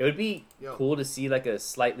adventure. it would be Yo. cool to see like a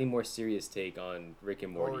slightly more serious take on Rick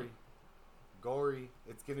and Morty. Gory.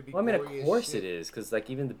 It's gonna be Well, I mean, gory of as course shit. it is, because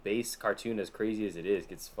like even the base cartoon, as crazy as it is,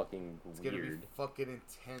 gets fucking It's gonna weird. be fucking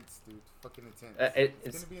intense, dude. Fucking intense. It's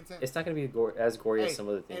it's gonna be intense. It's not gonna be as gory as some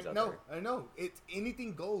other things and out no, there. I know. It's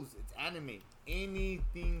anything goes. It's anime.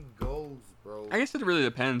 Anything goes, bro. I guess it really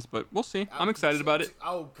depends, but we'll see. I'm excited about it.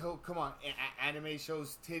 Oh, come on. Anime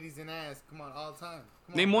shows titties and ass. Come on, all the time.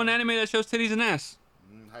 Come Name on, one man. anime that shows titties and ass.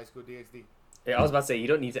 High School DxD. Yeah, I was about to say you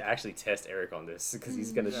don't need to actually test Eric on this because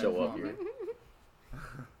he's gonna show up here.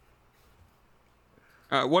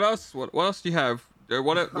 What else? What else do you have?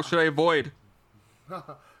 What should I avoid? Let's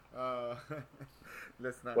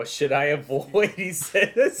not. What should I avoid? He Let's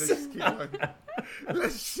says. just keep going.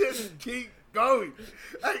 Let's just keep going.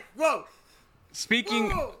 Hey, whoa! Speaking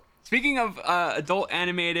Whoa! of adult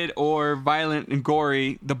animated or violent and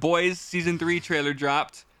gory, The Boys season 3 trailer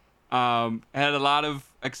dropped. It had a lot of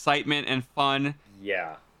excitement and fun.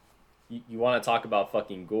 Yeah, you want to talk about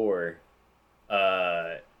fucking gore?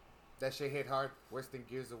 That shit hit hard. Worse than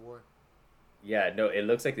Gears of War. Yeah, no, it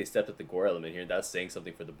looks like they stepped up the gore element here. That's saying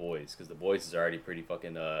something for The Boys because The Boys is already pretty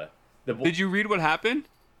fucking Did you read what happened?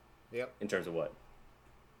 Yep. in terms of what?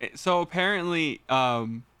 So apparently, I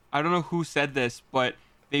don't know who said this, but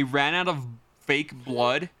they ran out of fake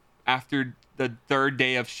blood after the third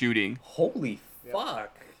day of shooting. Holy Yep.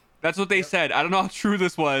 fuck! That's what they said. I don't know how true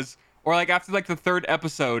this was. Or like after like the third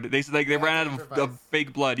episode, they said like they They ran had out to of improvise.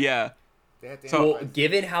 fake blood. Yeah. They had to So- Well, improvise.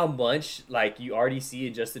 given how much like you already see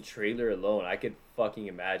in just the trailer alone, I could fucking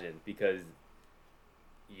imagine because,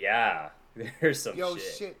 yeah, there's some Yo,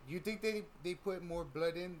 shit. shit. You think they put more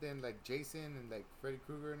blood in than like Jason and like Freddy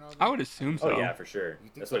Krueger and all that? I would assume so. Oh yeah, for sure. You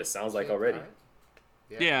think That's so? what it sounds like Shit, already. alright.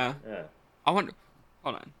 Yeah. Yeah. I wonder.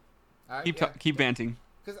 Hold on. Alright, Keep yeah, keep banting.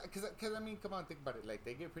 Cause I mean, come on, think about it. Like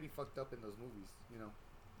they get pretty fucked up in those movies. You know,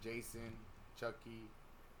 Jason, Chucky.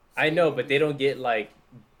 I know, but they don't get like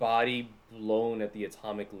body blown at the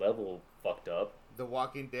atomic level fucked up. The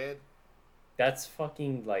Walking Dead. That's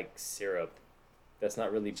fucking like syrup. That's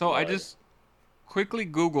not really. So I blood. just quickly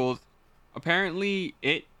Googled. Apparently,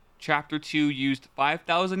 Chapter 2 used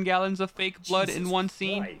 5,000 gallons of fake blood in Jesus one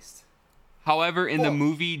scene. Christ. However, in the Whoa.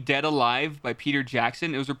 movie Dead Alive by Peter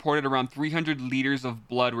Jackson, it was reported around 300 liters of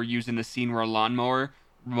blood were used in the scene where a lawnmower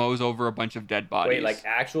mows over a bunch of dead bodies. Wait, like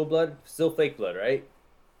actual blood? Still fake blood, right?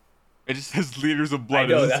 it just says liters of blood. I It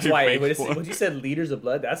know. doesn't That's say why fake when blood. you said liters of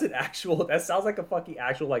blood, that's an actual. That sounds like a fucking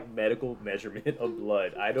actual like medical measurement of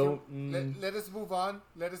blood. I don't. Let us move on.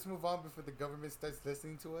 Let us move on before the government starts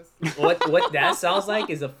listening to us. What that sounds like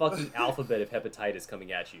is a fucking alphabet of hepatitis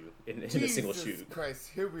coming at you in a single Jesus shoot. Christ,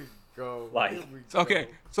 here we go. Like- Here we Okay, go.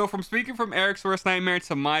 so from speaking from Eric's worst nightmare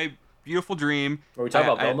to my beautiful dream. Are we talking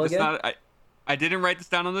about Velma it's again? I didn't write this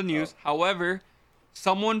down on the news. Oh. However,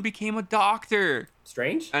 someone became a doctor,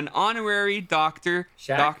 Strange? an honorary doctor,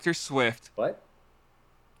 Shaq? Dr. Swift. What?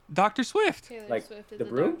 Dr. Swift. Taylor Like, Swift is the a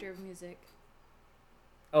broom? doctor of music.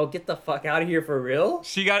 Oh, get the fuck out of here for real?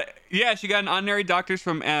 She got an honorary doctor's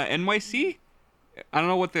from NYC. I don't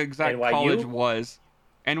know what the exact NYU? college was.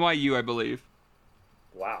 NYU, I believe.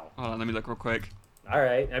 Wow. Hold on, let me look real quick. All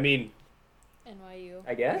right. I mean, NYU.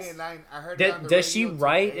 I guess. Hey, Nine, I heard it on the Does she radio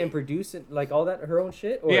write today. and produce it, like all that her own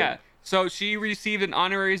shit? Or? Yeah. So she received an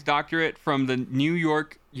honorary doctorate from the New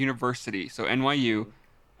York University, so NYU.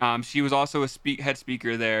 She was also a head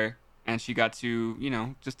speaker there, and she got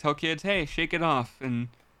to, just tell kids, hey, shake it off and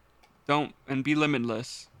be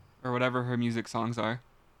limitless, or whatever her music songs are.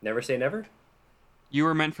 Never say never. You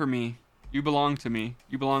were meant for me. You belong to me.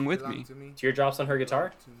 You belong with Belong me. to me. Teardrops on her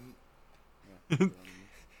guitar. To me. Yeah.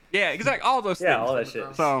 Yeah, exactly. All those Yeah, things. all that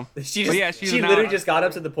shit. So She Well, just, yeah, she's she now- literally just got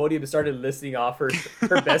up to the podium and started listing off her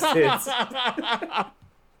best hits.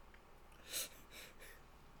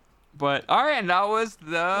 But all right, and that was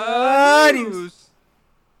the news.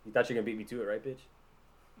 You thought you were gonna beat me to it, right, bitch?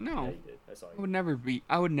 Yeah, No, you did. I saw I you. would never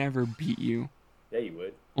beat you. Yeah, you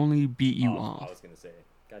would. Only beat you Oh, off. I was gonna say,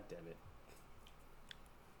 God damn it.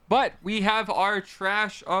 But we have our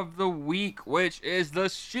trash of the week, which is the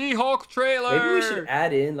She-Hulk trailer. Maybe we should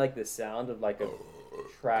add in like the sound of like a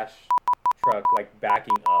trash truck like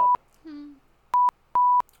backing up.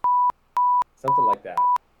 Something like that.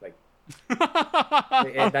 Like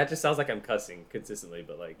and that just sounds like I'm cussing consistently,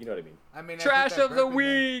 but like you know what I mean. I mean, I Trash put that of the burp in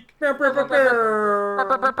week.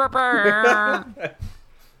 there.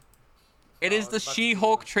 It is I the was about to do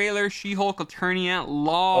She-Hulk that. trailer, She-Hulk attorney at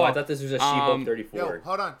law. Oh, I thought this was a She-Hulk 34. Yo,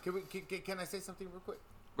 hold on. Can I say something real quick?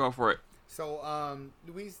 Go for it. So,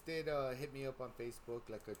 Luis did hit me up on Facebook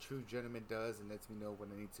like a true gentleman does and lets me know when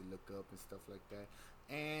I need to look up and stuff like that.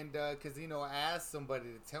 And, because, I asked somebody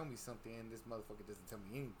to tell me something and this motherfucker doesn't tell me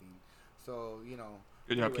anything. So,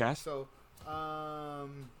 Good job, Cass. So, a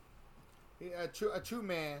true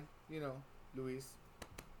man, Luis,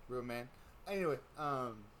 real man. Anyway,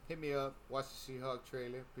 hit me up, watch the She-Hulk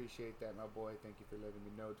trailer. Appreciate that, my boy. Thank you for letting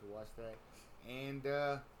me know to watch that. And,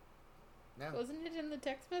 now. Wasn't it in the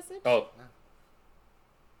text message? Oh.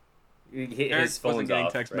 Eric His wasn't phone's getting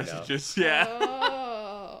off text right now. messages. Yeah.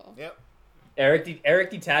 Oh. Yep. Eric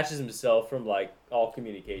detaches himself from like all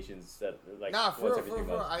communications that like Nah, for once real, every for 3 real,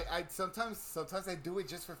 for real. months. I sometimes I do it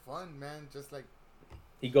just for fun, man. Just like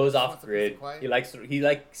He goes Just off wants a grid. peace of quiet. He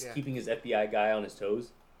likes Yeah. keeping his FBI guy on his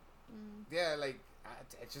toes. yeah, like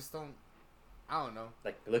I just don't. I don't know.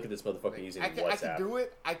 Like, look at this motherfucker Like, using I can WhatsApp. do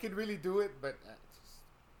it. I could really do it, but just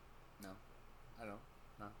no. I don't.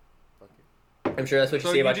 No. Fuck it. I'm sure that's what So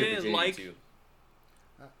you say you about your didn't virginity like- too.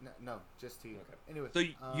 No, just to you. Okay. Anyway. So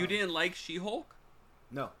you didn't like She-Hulk?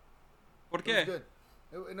 No. Por It was qué? good.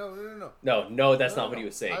 No. No, that's No, not what no. he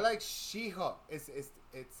was saying. I like She-Hulk. It's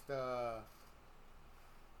the.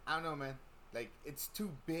 I don't know, man. Like it's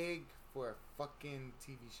too big for a fucking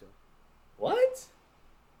TV show. What?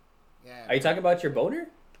 Yeah. Are you talking about your boner?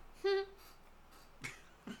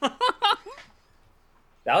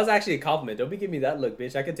 That was actually a compliment. Don't be giving me that look,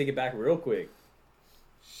 bitch. I can take it back real quick.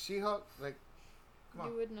 She-Hulk, like, come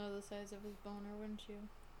You on. would know the size of his boner, wouldn't you?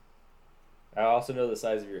 I also know the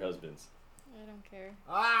size of your husband's. I don't care.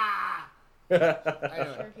 Ah. I'm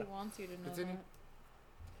Anyway. sure he wants you to know Continue. that.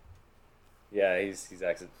 Yeah, he's Hey,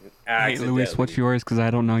 accidentally. Luis, what's yours? Because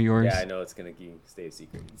I don't know yours. Yeah, I know it's gonna stay a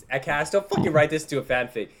secret. Cass, don't fucking write this to a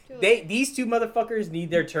fanfic. Do it. These two motherfuckers need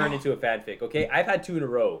their turn into a fanfic. Okay, I've had 2 in a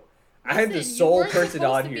row. I'm the Listen, you sole weren't person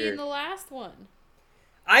supposed on to be here. in the last one.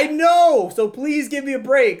 I know, so please give me a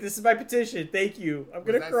break. This is my petition. Thank you. I'm Was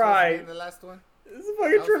gonna that supposed to be cry. in the last one? This is That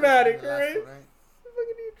fucking was supposed to be traumatic, in the last alright? one, right? Fucking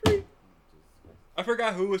need a drink. I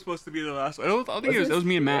forgot who was supposed to be the last one. I don't think it was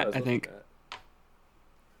me and Yeah, Matt, it I was think. Matt.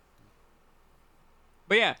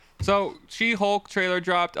 But yeah, so She-Hulk trailer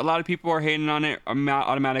dropped. A lot of people are hating on it,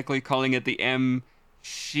 automatically calling it the MCU,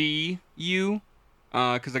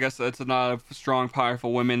 because I guess that's not a strong,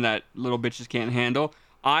 powerful women that little bitches can't handle.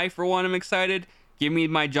 I, for one, am excited. Give me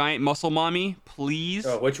my giant muscle mommy, please.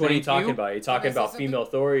 Oh, which one are you Thank talking about? Are you talking Can I say about something? female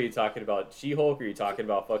Thor? Or are you talking about She-Hulk? Or are you talking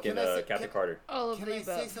about fucking Can I say- Captain can- Carter? All of Can the I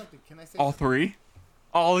say above. something? Can I say All something? three?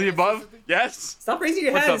 All of the Can I say above? something? Yes? Stop raising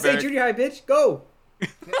your What's hand up, and say Eric? junior high, bitch. Go.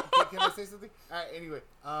 Can I say something? Alright, anyway.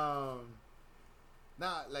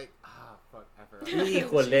 Nah, like, fuck, I forgot.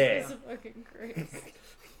 Híjole. Jesus fucking Christ.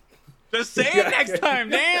 Just say it next time,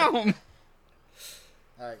 damn!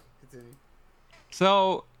 Alright, continue.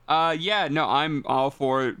 So, yeah, no, I'm all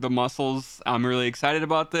for the muscles. I'm really excited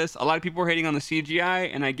about this. A lot of people are hating on the CGI,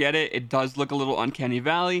 and I get it. It does look a little uncanny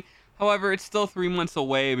valley. However, it's still 3 months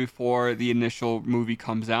away before the initial movie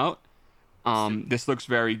comes out. This looks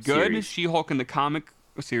very good. Series. She-Hulk in the comic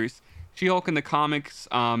series. She-Hulk in the comics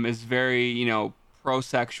is very,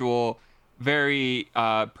 pro-sexual, very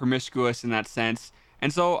promiscuous in that sense.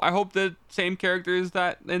 And so I hope the same character is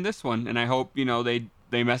that in this one. And I hope,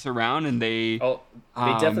 they mess around and they... Oh,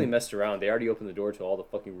 they definitely Um, messed around. They already opened the door to all the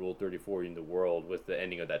fucking Rule 34 in the world with the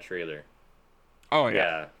ending of that trailer. Oh, Yeah,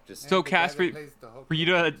 yeah. just So, And the guy Cass, that plays the Hulk- For you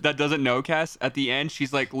that doesn't know, Cass, at the end,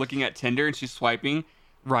 she's like looking at Tinder and she's swiping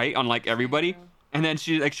right on like everybody. And then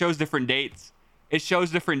she like shows different dates. It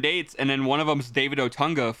shows different dates. And then one of them's David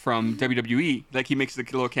Otunga from WWE. Like he makes a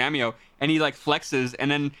little cameo and he like flexes.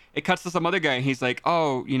 And then it cuts to some other guy and he's like,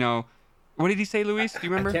 oh, what did he say, Luis? Do you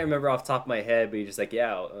remember? I can't remember off the top of my head, but he's just like,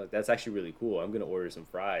 yeah, that's actually really cool. I'm gonna order some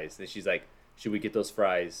fries. And she's like, should we get those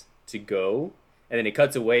fries to go? And then it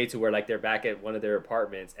cuts away to where like they're back at one of their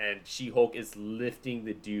apartments, and She-Hulk is lifting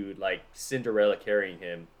the dude like Cinderella carrying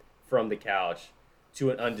him from the couch to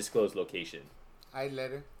an undisclosed location. I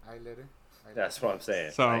let her. That's what I'm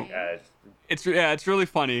saying. So- Like, It's really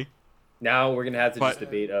funny. now we're gonna have to But- just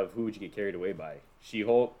debate of who would you get carried away by,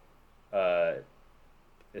 She-Hulk,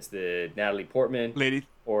 it's the Natalie Portman Lady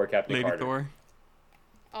or Captain Lady Carter. Thor.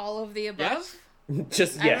 All of the above? Yes?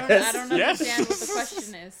 Just I yes. don't Yes. understand what the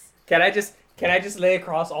question is. Can I just lay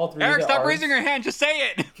across all three? Eric, of their stop arms? raising your hand. Just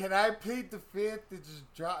say it. Can I plead the fifth to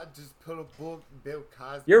just put a book Bill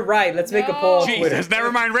Cosby? You're right. Let's make a poll on No. Twitter. Jesus,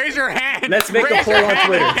 never mind. Raise your hand. Let's make a Raise poll your on hand.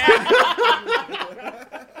 Twitter.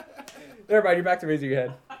 Never mind. You're back to raising your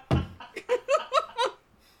hand.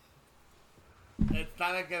 It's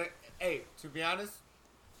not gonna. Hey, to be honest,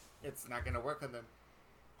 it's not gonna work on them.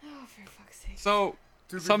 Oh, for fuck's sake. So,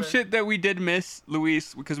 To be some fair. shit that we did miss,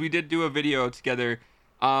 Luis, because we did do a video together.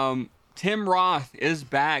 Tim Roth is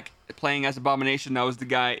back playing as Abomination. That was the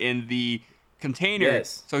guy in the container.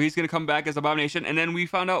 Yes. So he's gonna come back as Abomination, and then we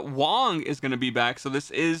found out Wong is gonna be back. So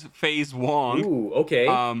this is Phase Wong. Ooh, okay.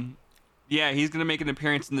 Yeah, he's gonna make an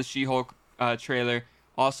appearance in the She-Hulk trailer.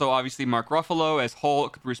 Also, obviously, Mark Ruffalo as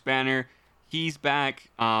Hulk, Bruce Banner, he's back.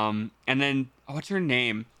 And then what's her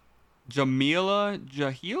name? Jamila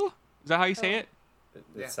Jahil? Is that how you say it? It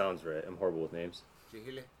Yeah. sounds right. I'm horrible with names.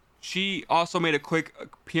 Jahile. She also made a quick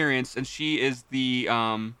appearance, and she is the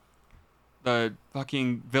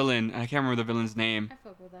fucking villain. I can't remember the villain's name. I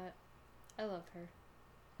fuck with that. I love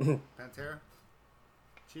her. Pantera.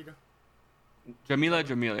 Cheetah. Jamila.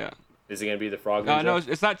 Is it gonna be the frog ninja? No,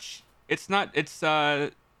 it's not. It's not. It's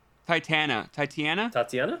Tatiana. Tatiana?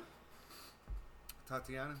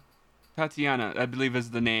 Tatiana, I believe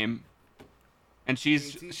is the name. And she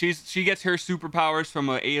gets her superpowers from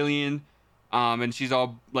an alien, and she's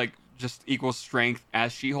all like just equal strength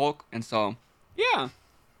as She-Hulk, and so yeah.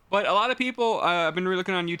 But a lot of people, I've been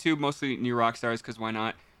looking on YouTube, mostly new rock stars, because why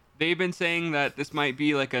not? They've been saying that this might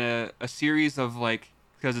be like a series of like,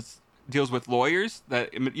 because it deals with lawyers,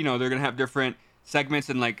 that they're gonna have different segments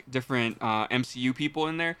and like different MCU people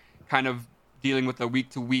in there, kind of dealing with a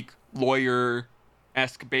week-to-week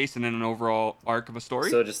lawyer-esque base and then an overall arc of a story.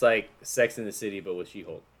 So just like Sex in the City, but with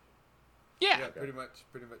She-Hulk. Yeah. Pretty much.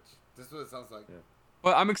 This is what it sounds like. Yeah.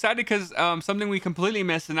 Well, I'm excited because something we completely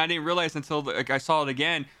missed and I didn't realize until I saw it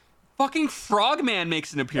again. Fucking Frogman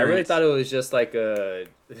makes an appearance. I really thought it was just like an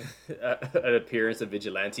appearance of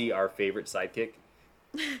Vigilante, our favorite sidekick.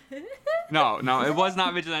 No, it was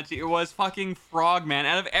not Vigilante. It was fucking Frogman.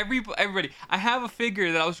 Out of everybody, I have a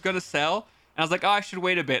figure that I was gonna sell, and I was like, oh, I should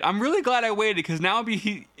wait a bit. I'm really glad I waited because now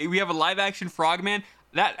we have a live action Frogman.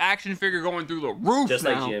 That action figure going through the roof Just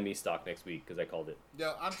now. like GME stock next week because I called it.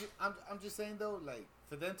 Yo, I'm just saying though, like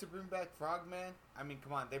for them to bring back Frogman, I mean,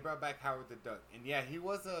 come on, they brought back Howard the Duck, and yeah, he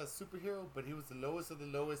was a superhero, but he was the lowest of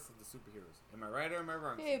the superheroes. Am I right or am I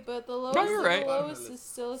wrong? Okay, but the lowest you're of right. the lowest is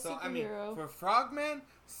still a So superhero. I mean, for Frogman,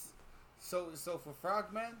 so for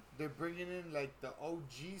Frogman, they're bringing in like the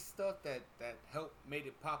OG stuff that helped made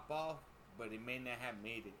it pop off, but it may not have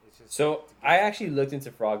made it. It's just So I actually looked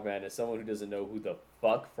into Frogman as someone who doesn't know who the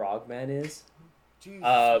fuck Frogman is. Jesus.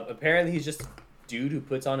 Apparently he's just a dude who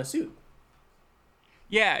puts on a suit.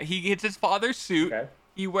 Yeah, he gets his father's suit. Okay.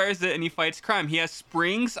 He wears it and he fights crime. He has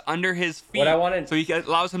springs under his feet, What I wanna- so he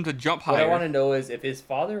allows him to jump higher. What I want to know is if his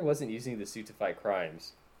father wasn't using the suit to fight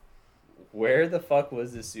crimes, where the fuck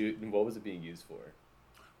was the suit and what was it being used for?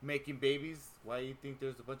 Making babies. Why do you think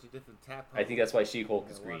there's a bunch of different tap? I think that's why She-Hulk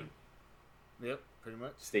is green. Yep, pretty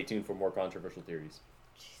much. Stay tuned for more controversial theories.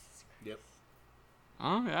 Yep.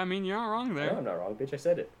 Oh, I mean, you're not wrong there. No, I'm not wrong, bitch. I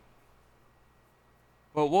said it.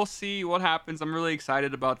 But we'll see what happens. I'm really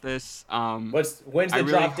excited about this. When's the I really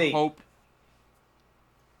drop date? hope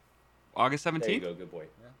August There you 17th. go, good boy.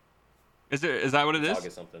 Is that what it is?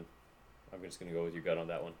 August something. I'm just gonna go with your gut on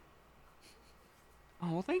that one.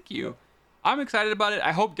 Oh, well, thank you. I'm excited about it.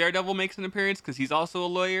 I hope Daredevil makes an appearance because he's also a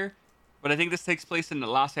lawyer. But I think this takes place in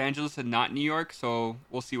Los Angeles and not New York, so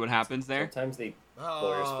we'll see what happens there. Sometimes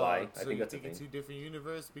lawyers fly. I So think you that's a think it's thing. two different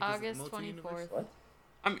universes because August it's multi-universe? 24th.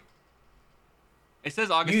 What? It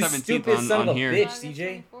says August You 17th stupid son on of a here. bitch. August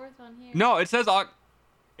CJ? 24th on here. No, it says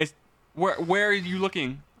it's where are you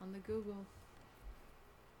looking? On the Google.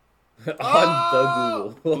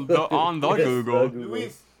 On the Google. On the Yes, Google.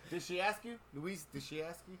 Luis, did she ask you? Luis, did she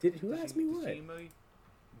ask you? Who asked me Did what? she email you?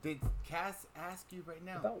 Did Cass ask you right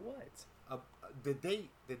now? About what? The date.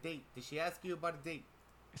 Did she ask you about a date?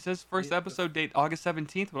 It says first episode date August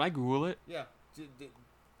 17th when I Google it. Yeah.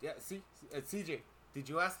 Yeah. See, CJ, did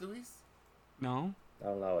you ask Luis? No.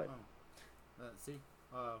 I'll allow it. See,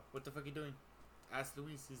 what the fuck you doing? Ask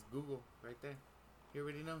Luis. He's Google right there. He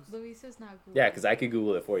already knows. Luis is not Google. Yeah, because I could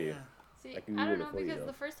Google it for you. Yeah. See, I can I Google don't it know for you, because though.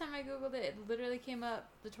 the first time I Googled it, it literally came up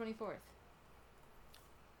the 24th.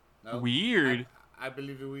 No, Weird. I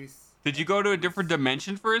believe Luis. Did you go to a different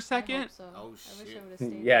dimension for a I second? hope so. Oh, I wish I shit. would have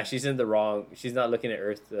stayed. Yeah, she's in the wrong. She's not looking at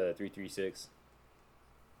Earth 336.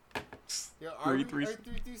 Yeah, are we 336.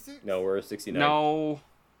 336? No, we're 69. No.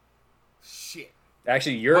 Shit.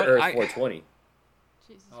 Actually, you're But Earth I- 420.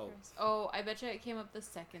 Jesus Oh. Christ. Oh, I bet you it came up the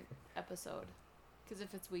second episode. Because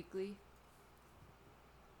if it's weekly,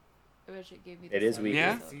 I bet you it gave me the It is second weekly.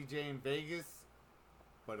 Yeah. episode. CJ in Vegas,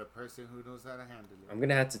 but a person who knows how to handle it. I'm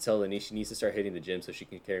gonna have to tell Lanish she needs to start hitting the gym so she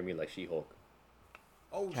can carry me like She-Hulk.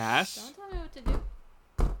 Oh, Cass, Don't tell me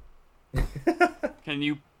what to do. can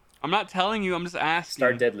you? I'm not telling you. I'm just asking.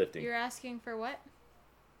 Start deadlifting. You're asking for what?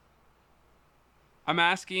 I'm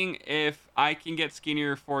asking if I can get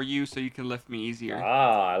skinnier for you so you can lift me easier.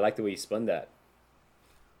 Ah, I like the way you spun that.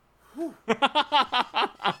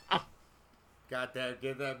 Goddamn,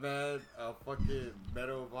 give that man a fucking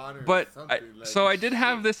Medal of Honor. But or something. so I did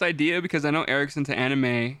have shit. this idea because I know Eric's into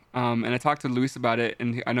anime, and I talked to Luis about it,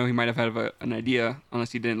 and I know he might have had an idea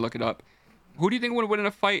unless he didn't look it up. Who do you think would win in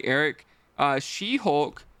a fight, Eric?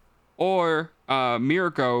 She-Hulk or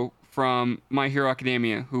Mirko from My Hero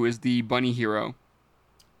Academia, who is the bunny hero?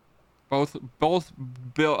 Both built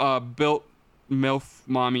MILF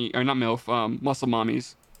mommy or not MILF muscle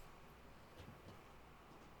mommies.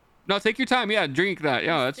 No, take your time. Yeah, drink that.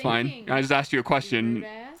 Yeah, that's fine. Thinking. I just asked you a You question. rude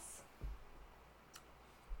ass.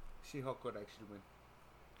 She-Hulk would actually win.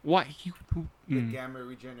 What? The gamma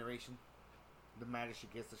regeneration. The madder she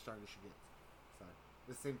gets, the stronger she gets. So,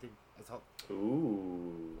 the same thing as Hulk.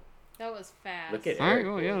 Ooh. That was fast. Look at All right, Eric.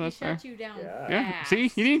 well, yeah, He that's fair. shut you down Yeah. Yeah, fast. see?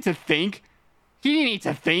 He need to think. He need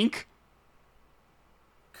to think.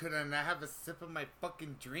 Could I not have a sip of my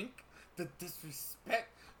fucking drink? The disrespect,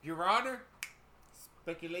 Your Honor.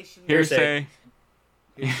 Speculation. Hearsay.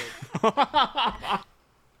 Hearsay.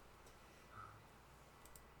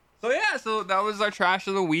 So that was our trash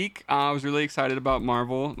of the week. I was really excited about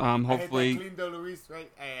Marvel. I hit that Hopefully, clean though, Luis, right?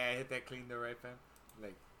 I hit that clean though, right, fam?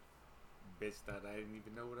 Like, bitch thought I didn't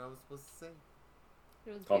even know what I was supposed to say.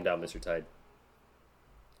 It was Calm down, beautiful. Mr. Tide.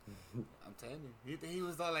 I'm telling you. He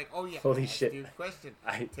was all like, oh yeah, Holy I asked shit. you a question.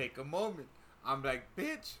 Take a moment. I'm like,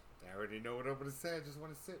 bitch, I already know what I'm going to say. I just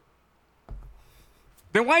want to sit.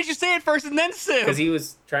 then why'd you say it first and then sip? Because he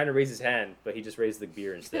was trying to raise his hand, but he just raised the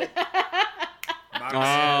beer instead. My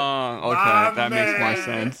man. Oh, okay, My that makes more man.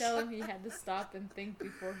 sense. Tell him he had to stop and think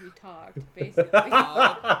before he talked, basically.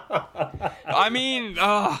 I mean,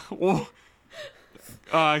 well,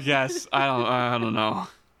 I guess I don't know.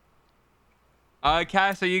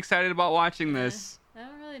 Cass, are you excited about watching this? I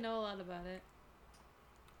don't really know a lot about it.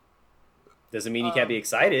 Doesn't mean you can't be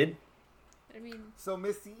excited. I mean, So,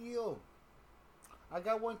 Missy Eel, I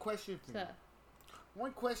got one question for you. so,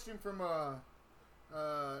 One question from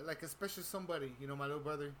like a special somebody. You know, my little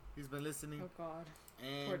brother. He's been listening. oh god.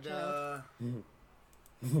 Poor And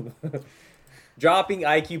child. Dropping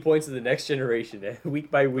IQ points to the next generation week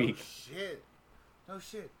by week. No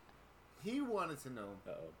shit. He wanted to know.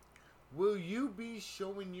 Uh-oh. Will you be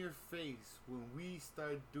showing your face when we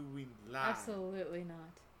start doing live? Absolutely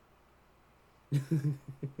not.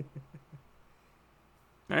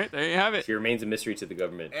 All right, there you have it. She remains a mystery to the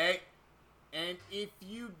government. Hey, and if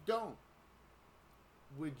you don't,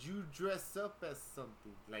 would you dress up as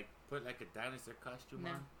something? Like put like a dinosaur costume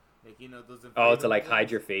No. on? Like, you know, those Oh, to like inflatable hide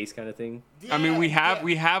ones? your face kind of thing? I mean, we Yeah,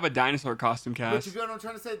 have a dinosaur costume, But Cass. you get what I'm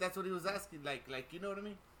trying to say? That's what he was asking. Like you know what I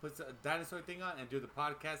mean? Put a dinosaur thing on and do the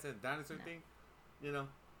podcast and dinosaur No. thing. You know,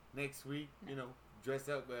 next week, you know, dress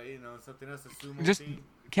up, you know, something else, a sumo Just thing.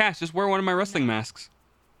 Cass, just wear one of my wrestling masks.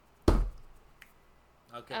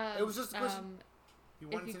 Okay, it was just a question. He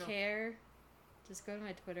If wanted you to know. care, just go to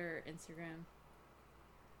my Twitter or Instagram.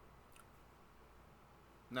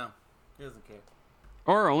 No, he doesn't care.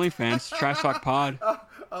 Or OnlyFans, Trash Talk Pod.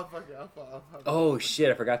 I'll fuck it. Oh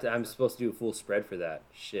shit! I forgot to. I'm supposed to do a full spread for that.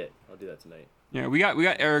 Shit! I'll do that tonight. Yeah, we got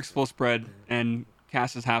Eric's full spread and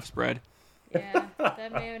Cass's half spread. Yeah,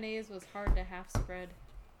 that mayonnaise was hard to half spread.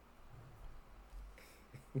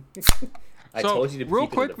 I So, told you to real keep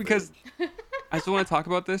it in quick, the because fridge. I still want to talk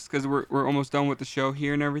about this because we're almost done with the show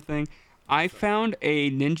here and everything. I found a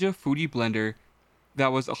Ninja Foodie blender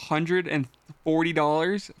that was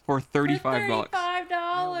 $140 for $35.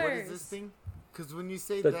 $35. What is this thing? Because when you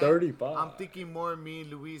say The that, 35. I'm thinking more of me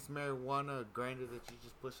and Luis marijuana grinder that you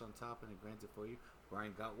just push on top and it grinds it for you.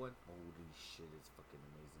 Brian got one. Holy shit, it's fucking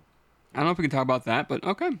amazing. I don't know if we can talk about that, but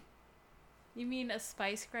okay. You mean a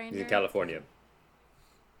spice grinder? He's in California.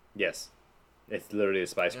 Yes, it's literally a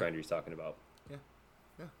spice Yeah. grinder he's talking about.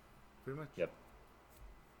 Pretty much. Yep.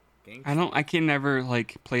 I can never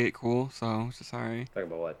like play it cool, so it's just sorry. Talking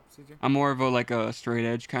about what? CJ? I'm more of a straight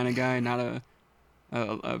edge kind of guy, not a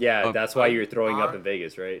Yeah, that's why you're throwing up R- in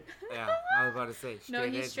Vegas, right? Yeah, I was about to say. No,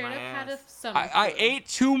 he edge straight my up had a ass. stomach. I flu. ate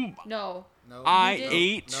too No. No, I did-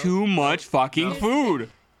 ate no, too much fucking no. food.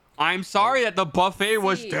 I'm sorry that the buffet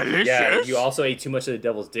was See. delicious. Yeah, you also ate too much of the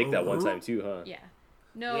devil's dick that one time too, huh? Yeah.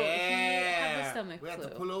 No, he had the stomach we flu.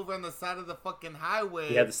 had to pull over on the side of the fucking highway.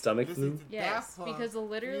 He had the stomach Listen flu? to Yes, Daft Punk. because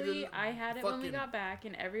literally Need a I had it when we fucking- got back,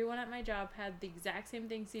 and everyone at my job had the exact same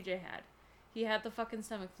thing CJ had. He had the fucking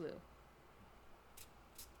stomach flu.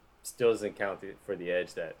 Still doesn't count for the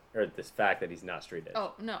edge that, or this fact that he's not straight edge.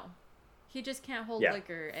 Oh no, he just can't hold Yeah.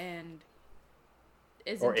 liquor and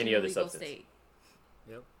is Or in any a other legal substance. state.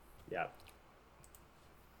 Yep. Yeah.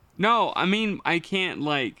 No, I mean I can't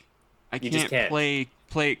You just can't. play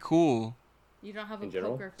it cool. You don't have a In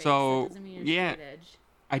general? poker face. So, that doesn't mean you're yeah. straight edge.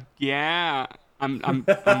 I'm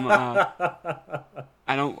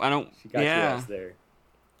I don't She got your yeah. ass there.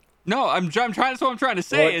 No, I'm trying. That's what I'm trying to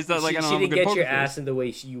say Well, is that like she, I don't she have a didn't good get poker your face. ass in the way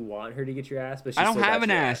you want her to get your ass, but she I don't still got have an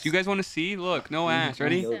your ass. You guys want to see? Look, no ass. We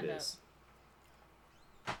Ready? know Stand this.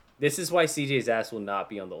 This is why CJ's ass will not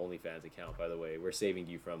be on the OnlyFans account. By the way, we're saving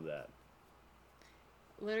you from that.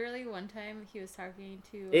 Literally, one time he was talking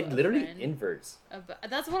to It a literally friend inverts.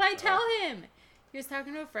 that's what I tell him. He was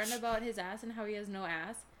talking to a friend about his ass and how he has no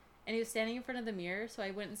ass, and he was standing in front of the mirror. So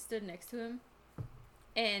I went and stood next to him,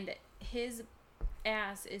 and his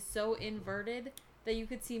ass is so inverted that you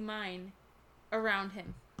could see mine around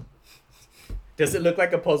him. Does it look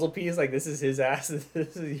like a puzzle piece? Like this is his ass,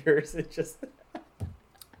 this is yours. It just.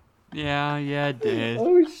 Yeah, it did.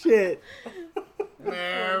 Oh shit.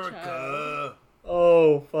 America.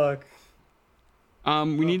 Oh fuck.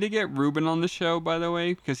 We need to get Ruben on the show, by the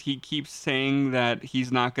way, because he keeps saying that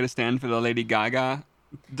he's not going to stand for the Lady Gaga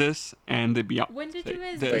and the Beyonce. When did you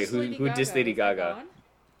guys this. diss Wait, Lady who Gaga? dissed Lady Was that Gaga? gone?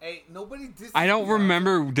 Hey, nobody dissed I don't Beyonce.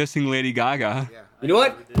 remember dissing Lady Gaga. Yeah, You know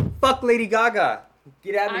what? we did. Fuck Lady Gaga.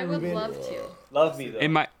 Get at me, I would Ruben. love to. Love me though. It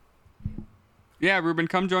might. Yeah, Ruben,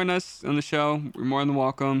 come join us on the show. We're more than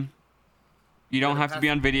welcome. You don't have to be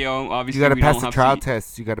on video. Obviously, You gotta we pass don't the have trial to.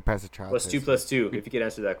 test. You gotta pass the trial Plus test. 2 plus 2. If you could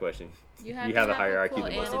answer that question. You have, You have to a hierarchy cool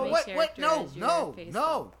to most of anime them. Wait, character no, as your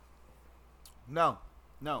Facebook.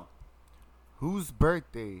 No. Whose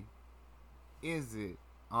birthday is it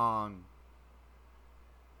on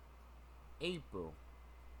April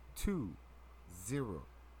 20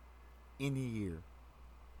 in a year?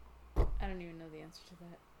 I don't even know the answer to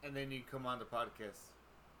that. And then you come on the podcast.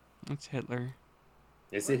 That's Hitler.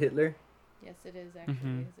 Is it Hitler? Yes, it is actually,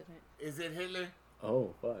 Mhm. isn't it? Is it Hitler?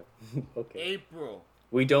 Oh fuck. Okay. April.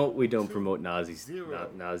 We don't promote Nazis. Zero.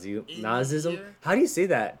 Nazism. year. How do you say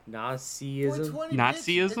that? Nazism. 420,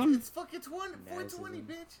 Nazism? bitch. It's fucking 420, Nazism.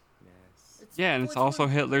 bitch. Yes. Yeah, and it's also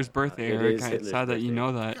 420. Hitler's birthday, It Eric. is It's Hitler's sad that you birthday.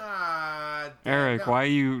 know that. God damn, Eric, no. why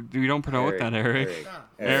you don't promote that, Eric? Eric. Nah,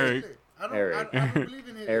 Eric. Hitler. I don't, Eric. I don't believe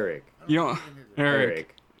in Hitler. Eric. I don't You don't- believe in Hitler.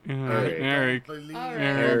 Eric. Eric. Eric. Believe in All right, Hitler.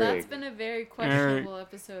 well, Eric. that's been a very questionable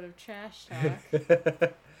episode of Trash Talk.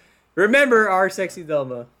 Eric. Remember our sexy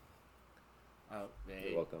Velma. Oh, hey,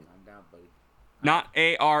 You're welcome. calm down, buddy. Not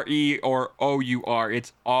ARE or OUR.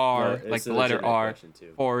 It's R, No, like it's the a letter legitimate R question,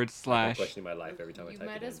 too. forward I'm slash. questioning my life every time I You type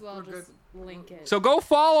might it as in. well We're just link it. So go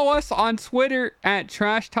follow us on Twitter at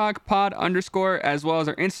Trash Talk Pod _ as well as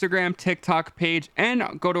our Instagram, TikTok page,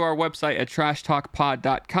 and go to our website at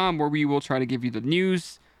trashtalkpod.com where we will try to give you the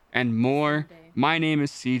news and more. Someday. My name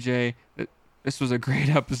is CJ. This was a great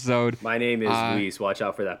episode. My name is Uh, Luis. Watch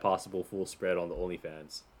out for that possible full spread on the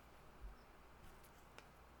OnlyFans.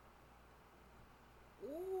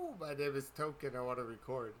 Ooh, my name is Token. I want to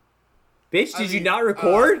record. Bitch, I did you mean, not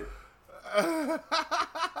record?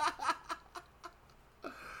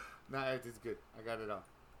 Nah, it's good. I got it all.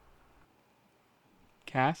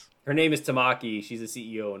 Cass? Her name is Tamaki. She's the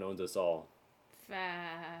CEO and owns us all.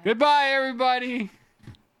 Fact. Goodbye, everybody.